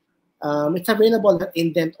sedan. It's available on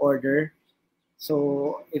indent order.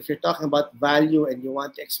 So if you're talking about value and you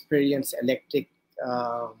want to experience electric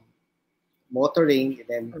motoring,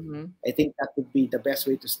 then I think that would be the best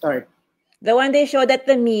way to start. The one they showed at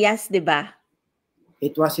the Mias, di ba?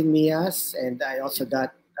 It was in Mias, and I also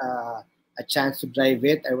got a chance to drive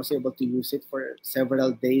it. I was able to use it for several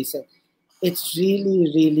days. It's really,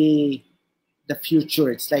 really the future.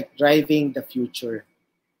 It's like driving the future.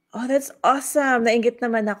 Oh, that's awesome. Nainggit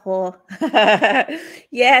naman ako.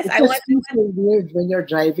 Yes, I want to. It's weird when you're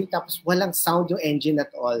driving tapos walang sound yung engine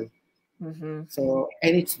at all. So,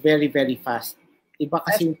 and it's very, very fast. Iba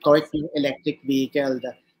kasi yung torque yung electric vehicle.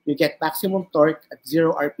 You get maximum torque at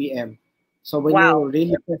 0 RPM. So when you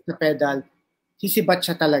really press the pedal, sisibat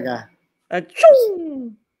siya talaga.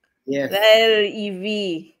 Achoo! Yes. Well, EV.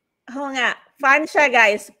 Oo nga. Fun siya,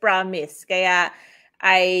 guys. Promise. Kaya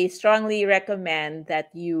I strongly recommend that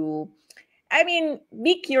you,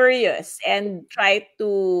 be curious and try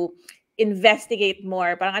to investigate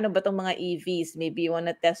more. Parang ano ba itong mga EVs? Maybe you want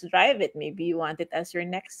to test drive it. Maybe you want it as your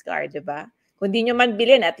next car, diba? Kung di nyo man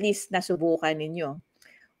bilhin, at least nasubukan ninyo.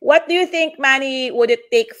 What do you think, Manny, would it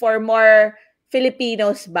take for more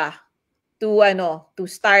Filipinos ba to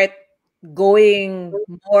start going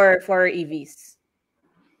more for EVs?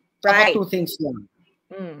 Price. Two things lang.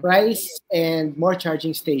 Price and more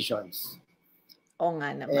charging stations. Oo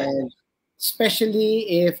nga naman. And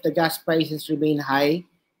especially if the gas prices remain high,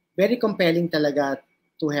 very compelling talaga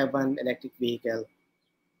to have an electric vehicle.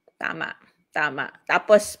 Tama.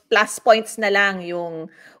 Tapos plus points na lang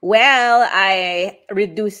yung, well, I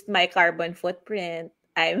reduced my carbon footprint.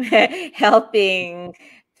 I'm helping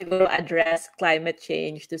to address climate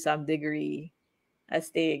change to some degree.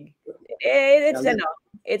 Astig.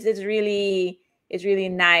 It's really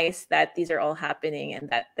nice that these are all happening and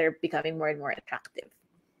that they're becoming more and more attractive.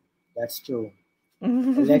 That's true.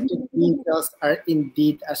 Electric vehicles are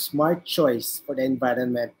indeed a smart choice for the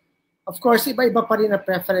environment. Of course, iba-iba pa rin ang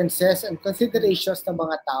preferences and considerations ng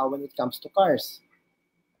mga tao when it comes to cars.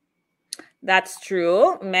 That's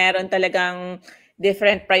true. Meron talagang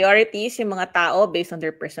different priorities yung mga tao based on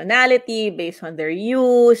their personality, based on their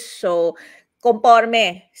use. So,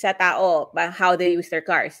 conforme sa tao how they use their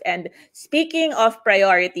cars. And speaking of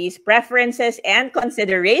priorities, preferences, and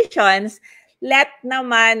considerations, let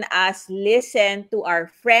naman us listen to our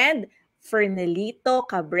friend Fernelito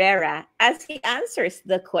Cabrera as he answers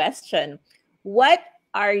the question, what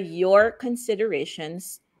are your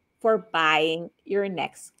considerations for buying your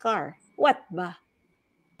next car? What ba?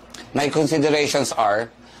 My considerations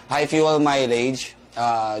are high fuel mileage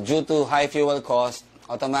due to high fuel cost,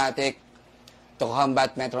 automatic to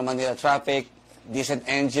combat Metro Manila traffic, decent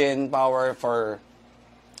engine power for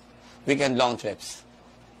weekend long trips.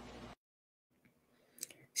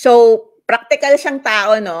 So, practical siyang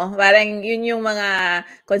tao, no? Parang yun yung mga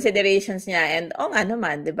considerations niya. And nga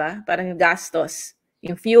naman, di ba? Parang yung gastos,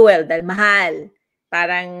 yung fuel, dahil mahal.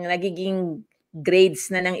 Parang nagiging grades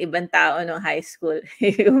na ng ibang tao no high school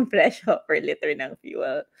yung presyo per liter ng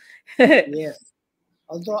fuel. Yes.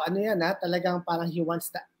 Although, talagang parang he wants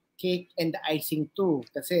the cake and the icing too.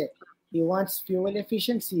 Kasi he wants fuel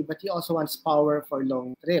efficiency, but he also wants power for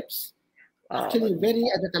long trips. Actually, very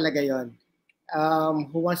talaga yon.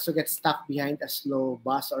 Who wants to get stuck behind a slow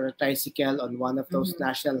bus or a tricycle on one of those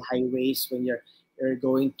national highways when you're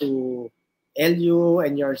going to LU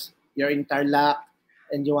and you're in Tarlac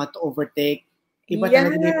and you want to overtake? Iba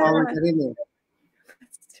talaga may power ka rin eh.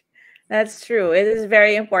 That's true. It is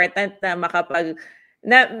very important na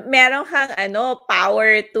meron kang power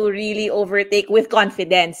to really overtake with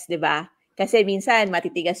confidence, di ba? Kasi minsan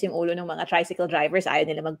matitigas yung ulo ng mga tricycle drivers, ayaw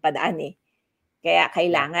nila magpadaan eh. Kaya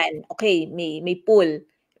kailangan, okay, may pull.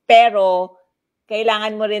 Pero,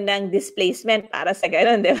 kailangan mo rin ng displacement para sa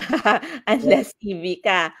ganun, di ba? Unless EV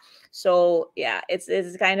ka. So, yeah, it's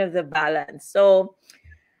kind of the balance. So,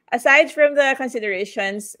 aside from the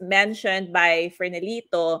considerations mentioned by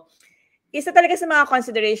Fernelito, isa talaga sa mga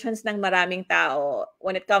considerations ng maraming tao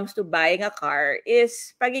when it comes to buying a car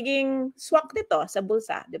is pagiging swak nito sa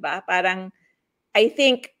bulsa, di ba? Parang, I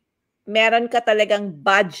think, meron ka talagang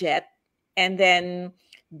budget. And then,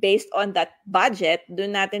 based on that budget,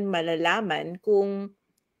 doon natin malalaman kung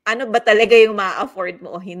ano ba talaga yung ma-afford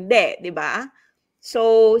mo o hindi, di ba?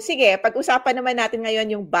 So, sige, pag-usapan naman natin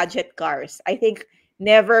ngayon yung budget cars. I think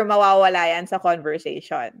never mawawala yan sa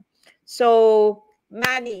conversation. So,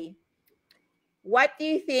 Manny, what do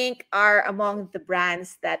you think are among the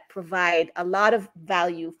brands that provide a lot of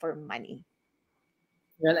value for money?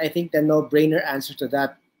 Well, I think the no-brainer answer to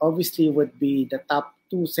that obviously would be the top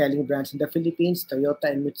two selling brands in the Philippines,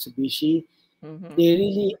 Toyota and Mitsubishi. Mm-hmm. They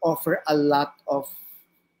really offer a lot of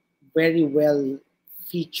very well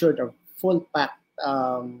featured or full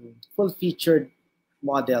featured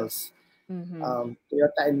models. Mm-hmm.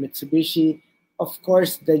 Toyota and Mitsubishi. Of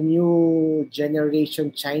course, the new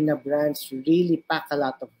generation China brands really pack a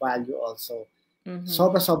lot of value also. Mm-hmm.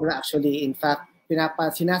 Sobra-sobra actually. In fact,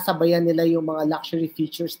 sinasabayan nila yung mga luxury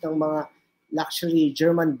features ng mga luxury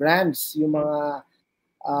German brands, yung mga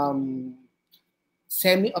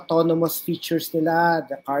semi-autonomous features nila.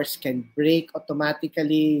 The cars can brake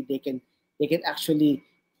automatically. They can actually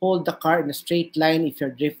hold the car in a straight line if you're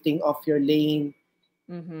drifting off your lane.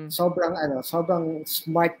 Mm-hmm. Sobrang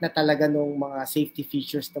smart na talaga nung mga safety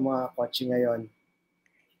features ng mga kotse ngayon.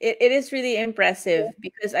 It is really impressive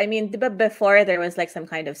because I mean, diba before there was like some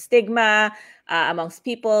kind of stigma amongst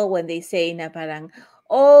people when they say na parang,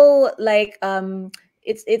 oh, like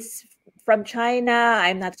it's from China.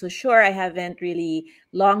 I'm not so sure. I haven't really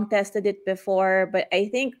long tested it before, but I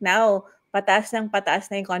think now pataas na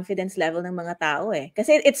yung confidence level ng mga tao eh.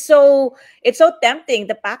 Kasi it's so tempting,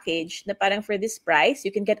 the package na parang for this price you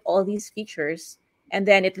can get all these features and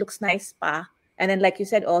then it looks nice pa, and then like you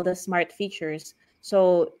said, all the smart features.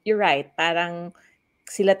 So, you're right. Parang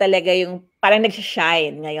sila talaga yung parang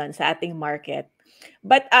nag-shine ngayon sa ating market.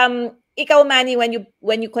 But ikaw Manny,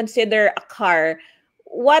 when you consider a car,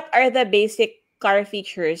 what are the basic car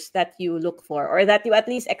features that you look for or that you at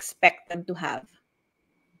least expect them to have?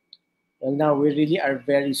 Well, now we really are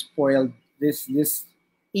very spoiled. This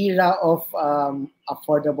era of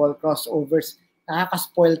affordable crossovers,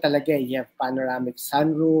 nakaka-spoil talaga. You have panoramic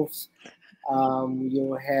sunroofs,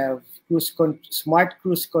 you have smart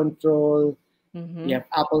cruise control, Mm-hmm. you have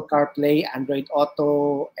Apple CarPlay, Android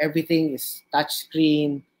Auto, everything is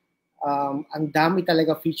touchscreen. Ang dami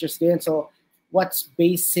talaga features ngayon. So what's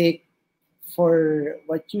basic for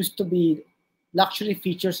what used to be luxury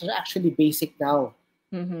features are actually basic now.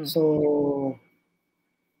 Mm-hmm. So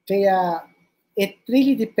kaya it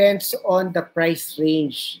really depends on the price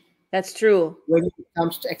range That's true. when it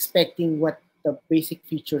comes to expecting what the basic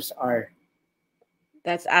features are.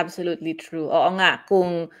 That's absolutely true. Oo nga,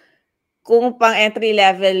 kung pang entry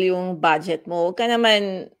level yung budget mo, huwag ka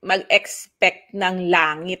naman mag-expect ng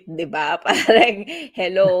langit, 'di ba? Parang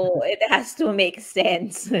hello, it has to make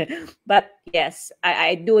sense. But yes,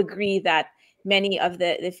 I do agree that many of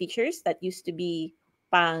the features that used to be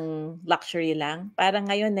pang luxury lang, parang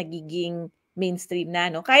ngayon nagiging mainstream na,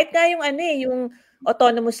 no? Kahit nga yung ano eh, yung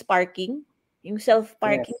autonomous parking, yung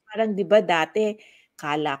self-parking, Yes. parang 'di ba dati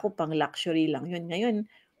kala ko pang luxury lang yun. Ngayon,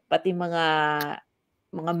 pati mga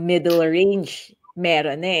middle range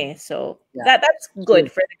meron eh. So Yeah. that's good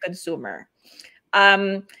for the consumer.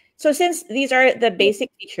 So since these are the basic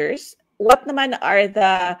features, what naman are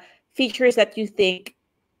the features that you think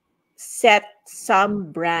set some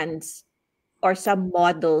brands or some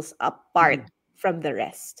models apart from the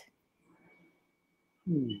rest?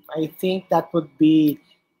 I think that would be,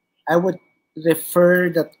 I would refer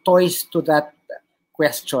the toys to that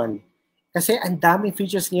question. Kasi ang daming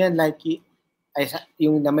features ngayon, like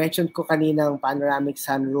yung na-mention ko kaninang panoramic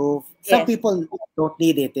sunroof. Some Yes. people don't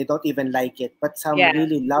need it. They don't even like it. But some Yeah.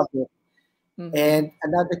 really love it. Mhm. And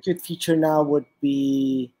another cute feature now would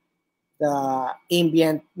be the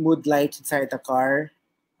ambient mood lights inside the car.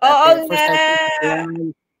 Oo First time nga!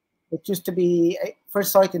 it used to be, I first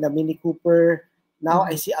saw it in the Mini Cooper. Now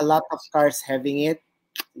I Mhm. see a lot of cars having it.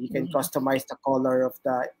 You can Mhm. customize the color of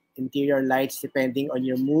the interior lights depending on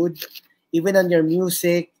your mood, even on your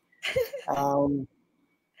music.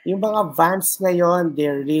 Yung mga vans ngayon,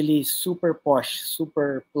 they're really super posh,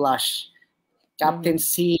 super plush. Captain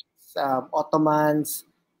seats, ottomans,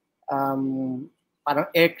 parang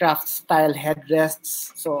aircraft style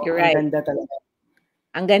headrests. So, You're ang right. ganda talaga.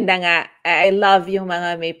 Ang ganda nga. I love yung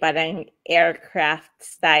mga may parang aircraft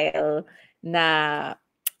style na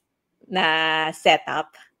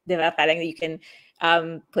setup. Di ba? Parang you can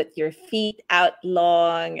put your feet out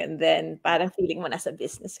long and then parang feeling mo nasa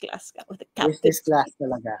business class ka with the captain. Business class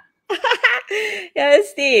talaga.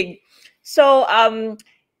 Yes, Stig. So,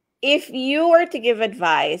 if you were to give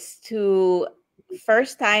advice to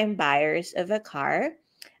first-time buyers of a car,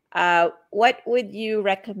 what would you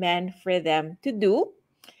recommend for them to do?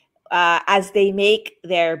 as they make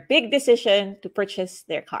their big decision to purchase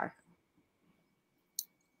their car?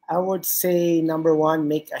 I would say number one,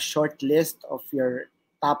 make a short list of your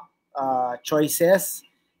top choices.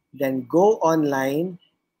 Then go online,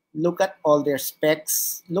 look at all their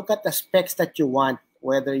specs, look at the specs that you want,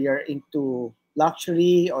 whether you're into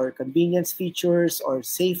luxury or convenience features or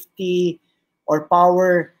safety or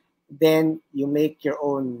power. Then you make your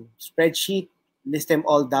own spreadsheet, list them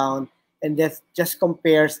all down, and then just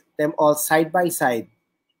compares them all side by side.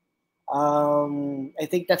 I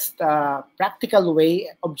think that's the practical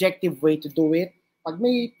way, objective way to do it. Pag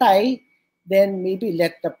may tie, then maybe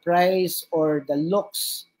let the price or the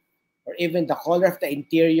looks or even the color of the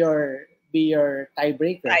interior be your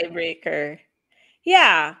tiebreaker. Tiebreaker.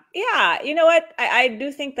 Yeah, yeah. You know what? I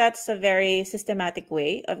do think that's a very systematic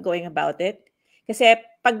way of going about it. Kasi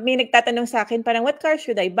pag may nagtatanong sa akin, parang, what car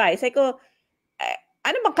should I buy? Say ko,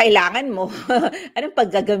 ano bang kailangan mo? Anong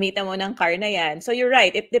paggagamitan mo ng car na yan? So you're right.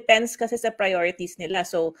 It depends kasi sa priorities nila.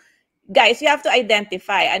 So guys, you have to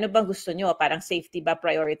identify ano bang gusto nyo. Parang safety ba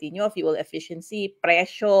priority nyo? Fuel efficiency,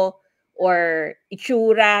 presyo, or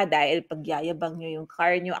itsura dahil pagyayabang nyo yung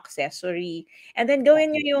car nyo, accessory. And then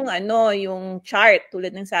gawin nyo yung yung chart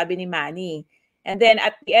tulad ng sabi ni Manny. And then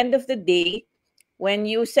at the end of the day, when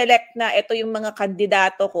you select na ito yung mga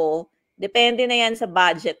kandidato ko, depende na yan sa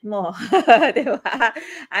budget mo. Di ba?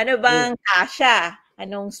 Ano bang kasya?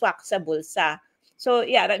 Anong swak sa bulsa? So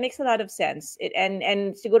yeah, that makes a lot of sense.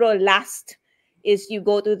 And siguro last is you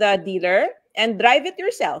go to the dealer and drive it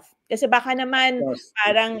yourself. Kasi baka naman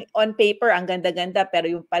parang on paper ang ganda-ganda pero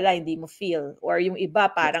yung pala hindi mo feel. Or yung iba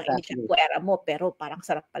parang initial puwera mo pero parang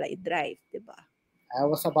sarap pala i-drive. Di ba? I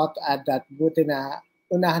was about to add that. Buti na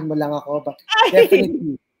unahan mo lang ako. But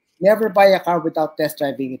definitely, never buy a car without test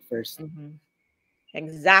driving it first. Mm-hmm.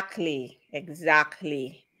 Exactly.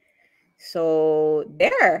 So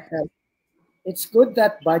there. It's good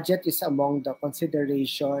that budget is among the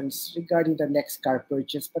considerations regarding the next car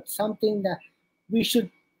purchase, but something that we should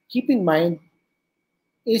keep in mind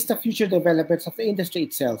is the future developments of the industry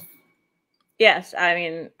itself. Yes, I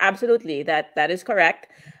mean, absolutely. That is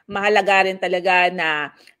correct. Mahalaga rin talaga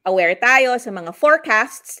na aware tayo sa mga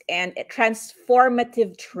forecasts and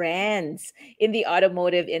transformative trends in the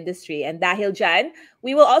automotive industry. And dahil dyan,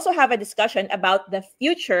 we will also have a discussion about the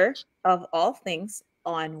future of all things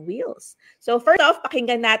on wheels. So first off,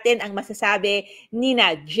 pakinggan natin ang masasabi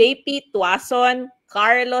nina JP Tuason,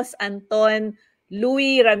 Carlos Anton,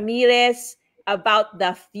 Louis Ramirez about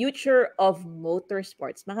the future of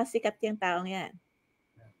motorsports. Mga sikat yung taong yan.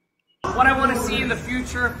 What I want to see in the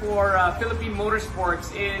future for Philippine motorsports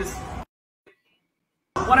is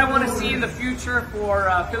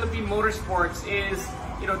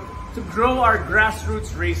to grow our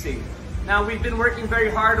grassroots racing. Now, we've been working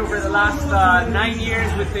very hard over the last 9 years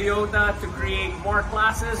with Toyota to create more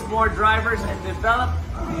classes, more drivers, and develop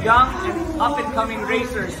young and up-and-coming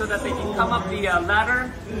racers so that they can come up the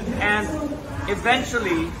ladder and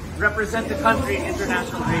eventually represent the country in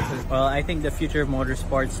international races. Well, I think the future of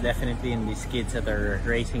motorsports definitely in these kids that are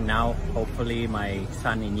racing now. Hopefully, my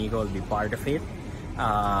son Inigo will be part of it.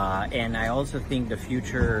 And I also think the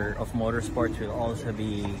future of motorsports will also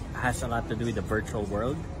has a lot to do with the virtual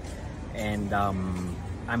world. And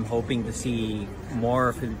I'm hoping to see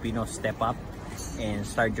more Filipinos step up and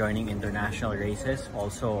start joining international races,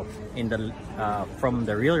 also in from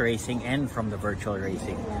the real racing and from the virtual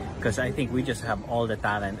racing, because I think we just have all the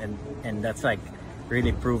talent, and that's like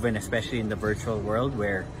really proven, especially in the virtual world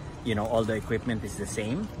where all the equipment is the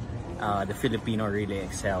same. The Filipino really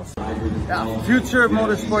excels. Future of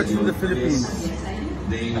motorsports in the Philippines,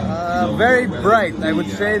 very bright. I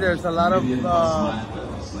would say there's a lot of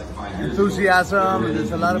enthusiasm, and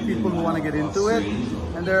there's a lot of people who want to get into it,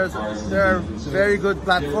 and there are very good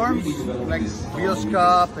platforms like Wheels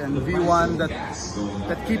Cup and V1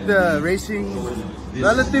 that keep the racing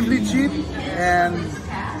relatively cheap, and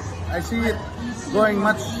I see it going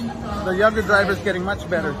the younger drivers getting much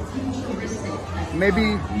better.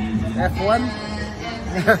 Maybe F1.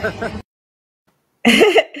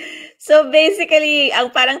 So basically, ang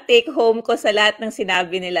parang take home ko sa lahat ng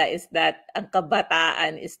sinabi nila is that ang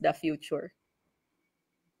kabataan is the future.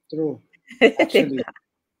 True. Actually,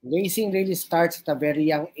 racing really starts at a very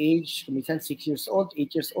young age. Kuminsan 6 years old, 8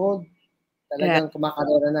 years old. Talagang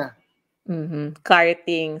kumakarera na.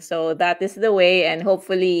 Karting. So that is the way, and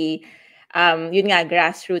hopefully, yun nga,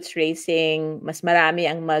 grassroots racing, mas marami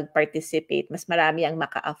ang mag-participate, mas marami ang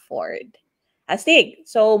maka-afford. Astig.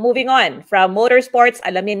 So moving on from motorsports,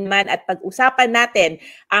 alamin man at pag-usapan natin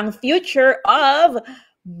ang future of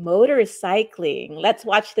motorcycling. Let's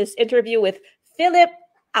watch this interview with Philip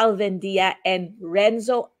Alvendia, and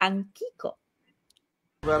Renzo Angkiko.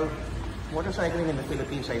 Well, motorcycling in the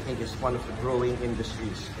Philippines, I think, is one of the growing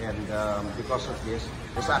industries. And because of this,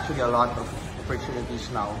 there's actually a lot of opportunities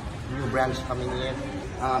now. New brands coming in,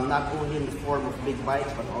 not only in the form of big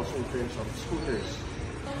bikes, but also in terms of scooters.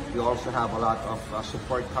 We also have a lot of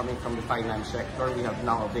support coming from the finance sector. We have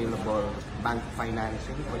now available bank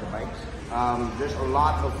financing for the bikes. There's a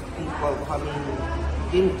lot of people coming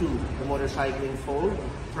into the motorcycling fold,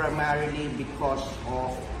 primarily because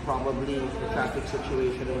of probably the traffic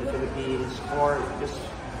situation in the Philippines, or just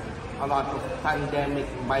a lot of pandemic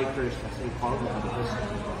bikers, as they call them, because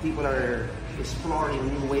people are exploring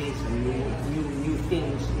new ways and new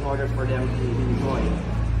things in order for them to enjoy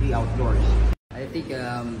the outdoors. I think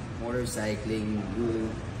motorcycling will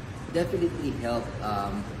definitely help,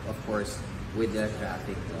 of course, with the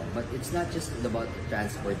traffic, no? But it's not just about the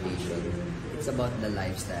transportation, it's about the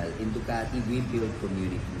lifestyle. In Ducati, we build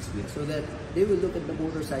communities so that they will look at the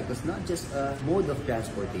motorcycles not just a mode of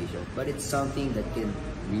transportation, but it's something that can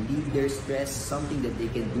relieve their stress, something that they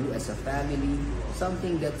can do as a family,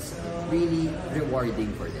 something that's really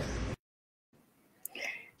rewarding for them.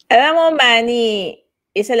 Alam mo, Manny,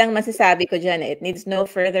 isa lang masasabi ko dyan, it needs no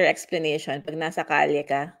further explanation. Pag nasa kalye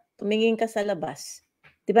ka, tumingin ka sa labas.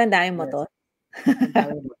 Di ba ang daming motor? Ang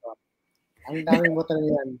daming motor. Ang daming motor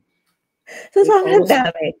yan. So, sobrang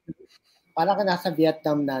dami. Parang ka nasa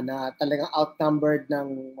Vietnam na talagang outnumbered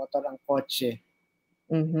ng motor ang kotse.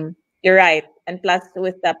 You're right. And plus,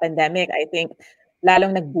 with the pandemic, I think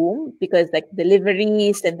lalong nag-boom because like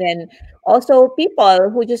deliveries, and then also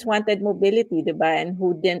people who just wanted mobility, diba? And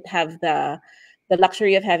who didn't have the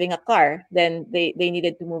luxury of having a car, then they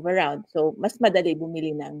needed to move around. So mas madali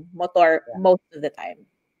bumili ng motor most of the time.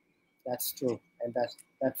 That's true. And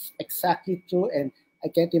that's exactly true. And I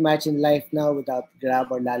can't imagine life now without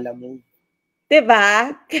Grab or Lala Move.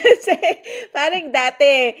 Diba? Kasi parang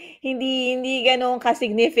dati hindi ganun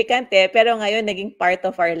ka-significant pero ngayon naging part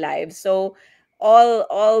of our lives. So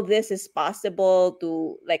all this is possible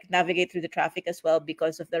to like navigate through the traffic as well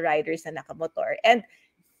because of the riders na nakamotor. And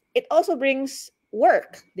it also brings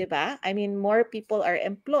work, diba? I mean, more people are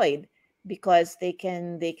employed because they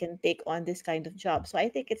can take on this kind of job. So I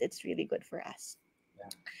think it's really good for us.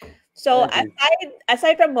 Yeah. So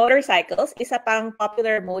aside from motorcycles, isa pang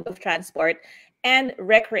popular mode of transport and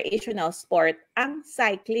recreational sport ang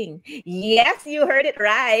cycling. Yes, you heard it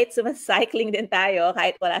right. Sumacycling din tayo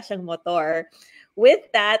kahit wala siyang motor.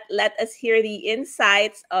 With that, let us hear the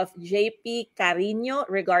insights of JP Carino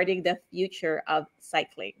regarding the future of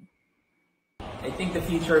cycling. I think the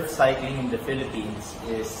future of cycling in the Philippines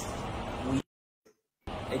is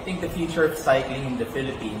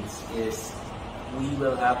we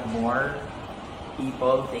will have more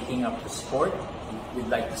people taking up the sport. We'd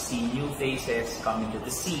like to see new faces coming to the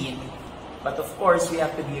scene. But of course, we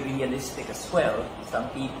have to be realistic as well. Some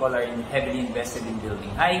people are heavily invested in building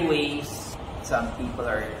highways. Some people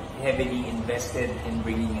are heavily invested in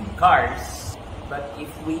bringing in cars. But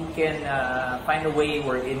if we can find a way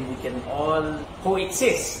wherein we can all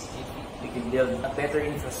coexist, we can build a better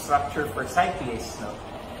infrastructure for cyclists. No?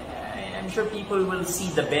 I'm sure people will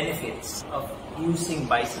see the benefits of using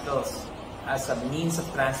bicycles as a means of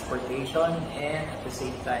transportation and at the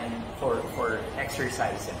same time for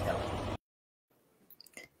exercise and health.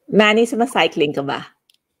 Manny, sumacycling ka ba?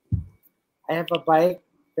 I have a bike,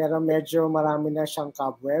 pero medyo marami na siyang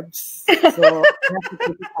cobwebs. So, I have to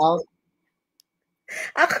keep it out.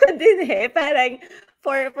 Ako din parang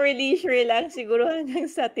for leisure lang siguro hanggang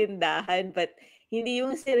sa tindahan, but hindi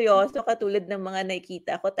yung seryoso katulad ng mga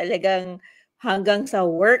nakikita ko talagang hanggang sa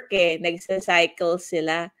work nagsa-cycle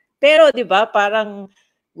sila. Pero 'di ba parang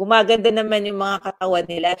gumaganda naman yung mga katawan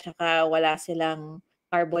nila tsaka wala silang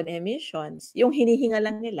carbon emissions. Yung hinihinga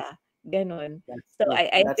lang nila, ganun. So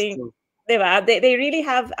I think 'di ba they really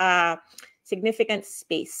have a significant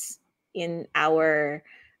space in our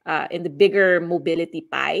in the bigger mobility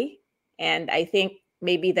pie, and I think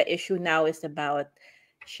maybe the issue now is about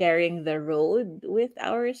sharing the road with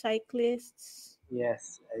our cyclists.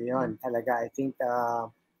 Yes, ayun, talaga. I think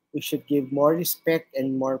we should give more respect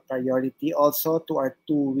and more priority also to our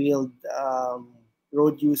two-wheeled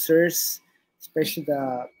road users, especially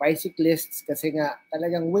the bicyclists, kasi nga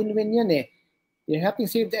talagang win-win yun They're helping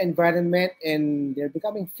save the environment and they're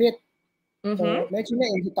becoming fit. So medyo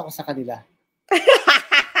naingit ako sa kanila.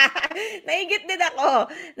 Naingit din ako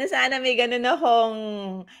na sana may ganun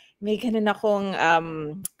akong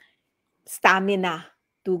stamina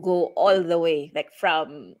to go all the way, like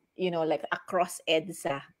from, like across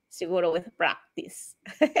EDSA, siguro with practice.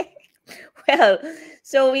 Well,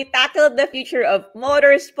 so we tackled the future of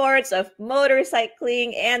motorsports, of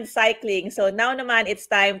motorcycling and cycling. So now naman it's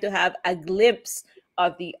time to have a glimpse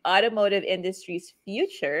of the automotive industry's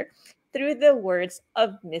future through the words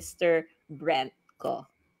of Mr. Brent Ko.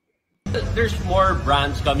 There's more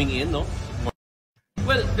brands coming in, no?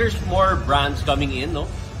 Well, there's more brands coming in, no?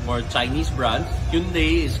 More Chinese brands.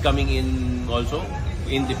 Hyundai is coming in also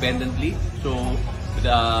independently. So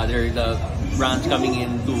there are the brands coming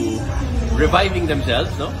into reviving themselves,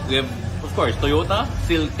 no? We have, of course, Toyota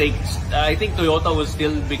still takes. I think Toyota will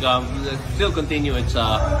still continue its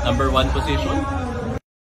 #1 position.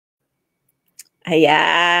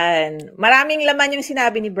 Ayan. Maraming laman yung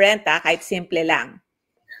sinabi ni Brent, kahit simple lang.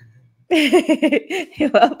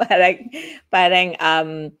 Diba? Parang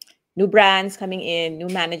new brands coming in, new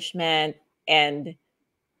management, and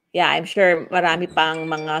yeah, I'm sure marami pang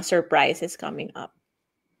mga surprises coming up.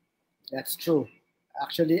 That's true.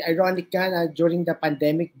 Actually, ironic ka na during the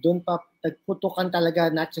pandemic, doon pa nagputukan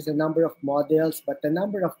talaga not just the number of models, but the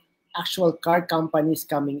number of actual car companies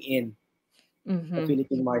coming in the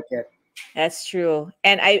Philippine market. That's true.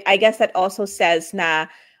 And I guess that also says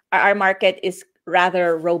na our market is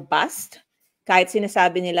rather robust. Kahit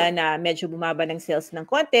sinasabi nila na medyo bumaba ng sales ng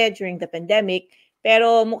konti during the pandemic,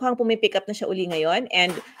 pero mukhang pumipick up na siya uli ngayon.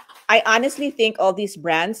 And I honestly think all these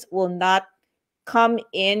brands will not come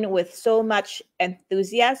in with so much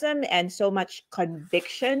enthusiasm and so much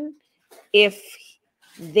conviction if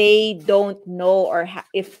they don't know or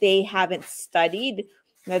if they haven't studied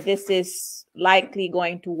that this is likely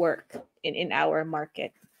going to work in our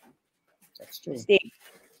market. That's true.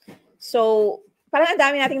 So, parang ang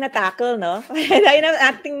dami nating na-tackle, no? Ang dami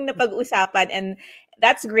nating napag-usapan, and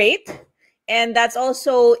that's great. And that's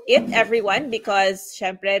also it, everyone, because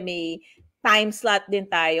syempre may time slot din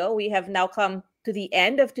tayo. We have now come to the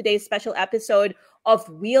end of today's special episode of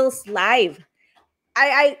Wheels Live.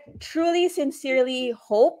 I truly, sincerely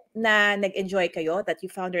hope na nag-enjoy kayo, that you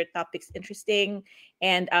found our topics interesting,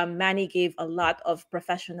 and Manny gave a lot of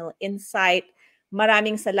professional insight.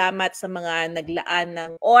 Maraming salamat sa mga naglaan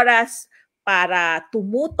ng oras para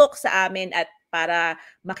tumutok sa amin at para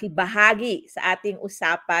makibahagi sa ating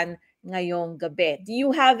usapan ngayong gabi. Do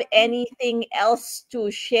you have anything else to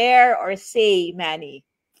share or say, Manny?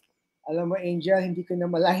 Alam mo, Angel, hindi ko na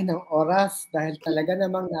malahin ng oras dahil talaga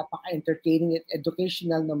namang napaka-entertaining at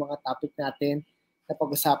educational ng mga topic natin na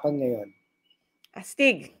pag-usapan ngayon.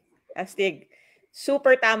 Astig.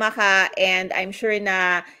 Super tama ka, and I'm sure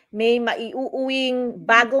na may maiuuwing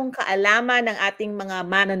bagong kaalaman ng ating mga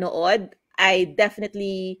manonood. I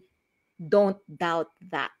definitely don't doubt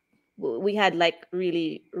that. We had like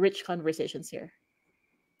really rich conversations here.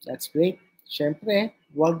 That's great. Siyempre,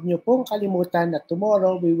 huwag niyo pong kalimutan na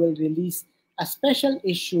tomorrow we will release a special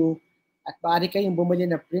issue at maaari kayong bumili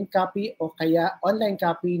ng print copy o kaya online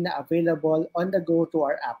copy na available on the go to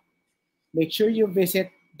our app. Make sure you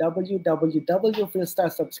visit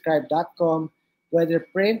www.philstarsubscribe.com, whether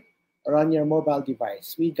print or on your mobile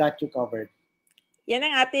device. We got you covered. Yan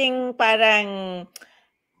ang ating parang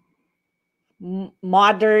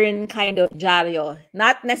modern kind of dyaryo.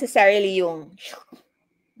 Not necessarily yung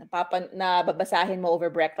na babasahin mo over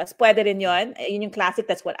breakfast. Pwede rin yun. Yun yung classic,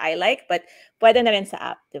 that's what I like. But pwede na rin sa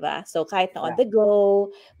app, diba? So kahit na on the go,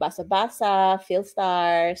 basa-basa,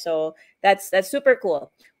 Philstar. So that's super cool.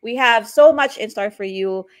 We have so much in store for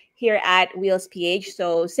you here at Wheels.ph.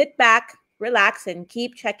 So sit back, relax, and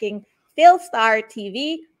keep checking Philstar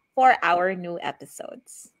TV for our new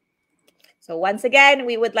episodes. So once again,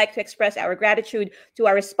 we would like to express our gratitude to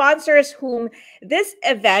our sponsors whom this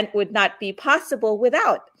event would not be possible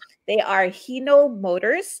without. They are Hino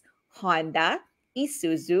Motors, Honda,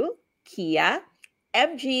 Isuzu, Kia,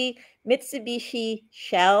 MG, Mitsubishi,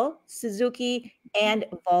 Shell, Suzuki, and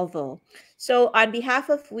Volvo. So on behalf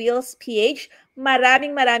of Wheels.ph,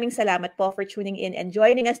 maraming salamat po for tuning in and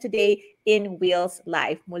joining us today in Wheels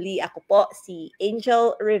Live. Muli ako po si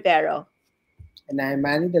Angel Rivero. And I'm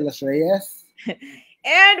Manny de los Reyes.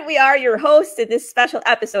 And we are your hosts in this special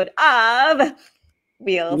episode of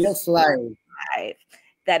Wheels Live.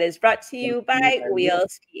 That is brought to you by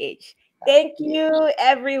Wheels.ph. Thank you,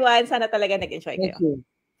 everyone. Sana talaga nag-enjoy kayo.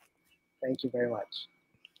 Thank you very much.